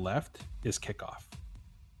marker left is kickoff.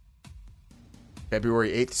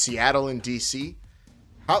 February 8th, Seattle and DC.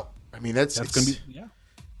 That's going to be, yeah.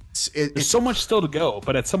 There's so much still to go,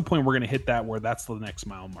 but at some point we're going to hit that where that's the next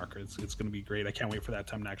mile marker. It's going to be great. I can't wait for that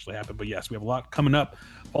time to actually happen. But yes, we have a lot coming up.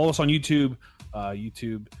 Follow us on YouTube,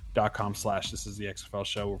 youtube.com/This Is the XFL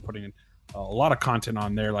Show. We're putting in a lot of content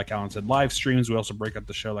on there. Like Alan said, live streams. We also break up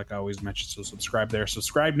the show, like I always mention. So subscribe there.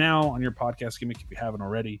 Subscribe now on your podcast gimmick if you haven't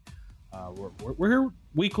already. We're here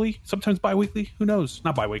weekly, sometimes bi-weekly. Who knows?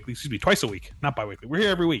 Not bi-weekly, excuse me, twice a week. Not bi-weekly. We're here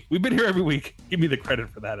every week. We've been here every week. Give me the credit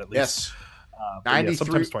for that at least. Yes. 93,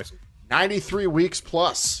 sometimes twice a week. 93 weeks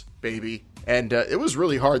plus, baby. And it was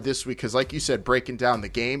really hard this week because, like you said, breaking down the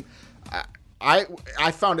game, I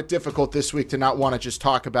found it difficult this week to not want to just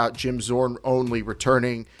talk about Jim Zorn only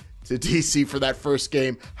returning to DC for that first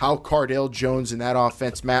game, how Cardale Jones in that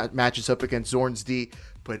offense matches up against Zorn's D.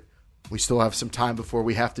 But we still have some time before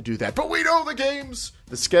we have to do that. But we know the games.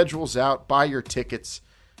 The schedule's out. Buy your tickets,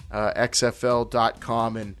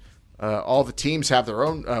 XFL.com, and all the teams have their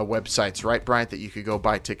own websites, right, Bryant, that you could go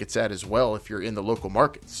buy tickets at as well if you're in the local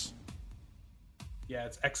markets. Yeah,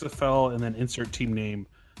 it's XFL and then insert team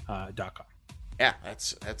name.com. Yeah,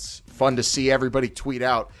 that's fun to see everybody tweet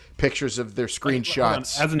out pictures of their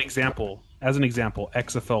screenshots. As an example,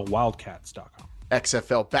 XFLWildcats.com.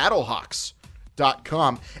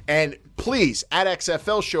 XFLBattlehawks.com. And please, at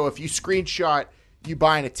XFL Show, if you screenshot you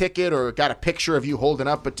buying a ticket or got a picture of you holding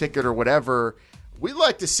up a ticket or whatever, we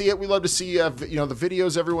like to see it. We love to see the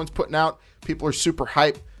videos everyone's putting out. People are super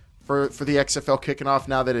hyped for the XFL kicking off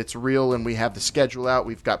now that it's real and we have the schedule out.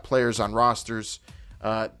 We've got players on rosters.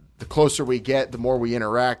 The closer we get, the more we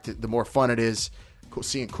interact, the more fun it is.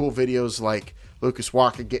 Seeing cool videos like Lucas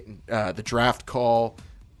Walker getting the draft call.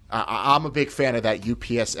 I'm a big fan of that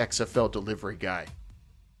UPS XFL delivery guy,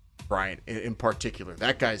 Brian, in particular.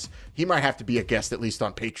 That he might have to be a guest at least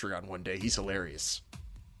on Patreon one day. He's hilarious.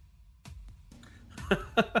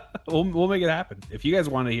 We'll make it happen. If you guys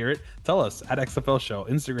want to hear it, tell us at XFL Show,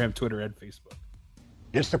 Instagram, Twitter, and Facebook.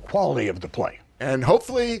 It's the quality of the play. And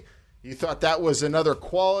hopefully you thought that was another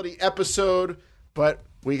quality episode, but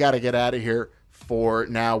we got to get out of here for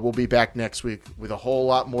now. We'll be back next week with a whole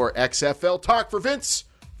lot more XFL talk. For Vince,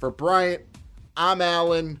 for Bryant, I'm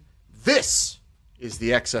Alan. This is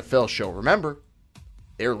the XFL Show. Remember,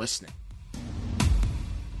 they're listening.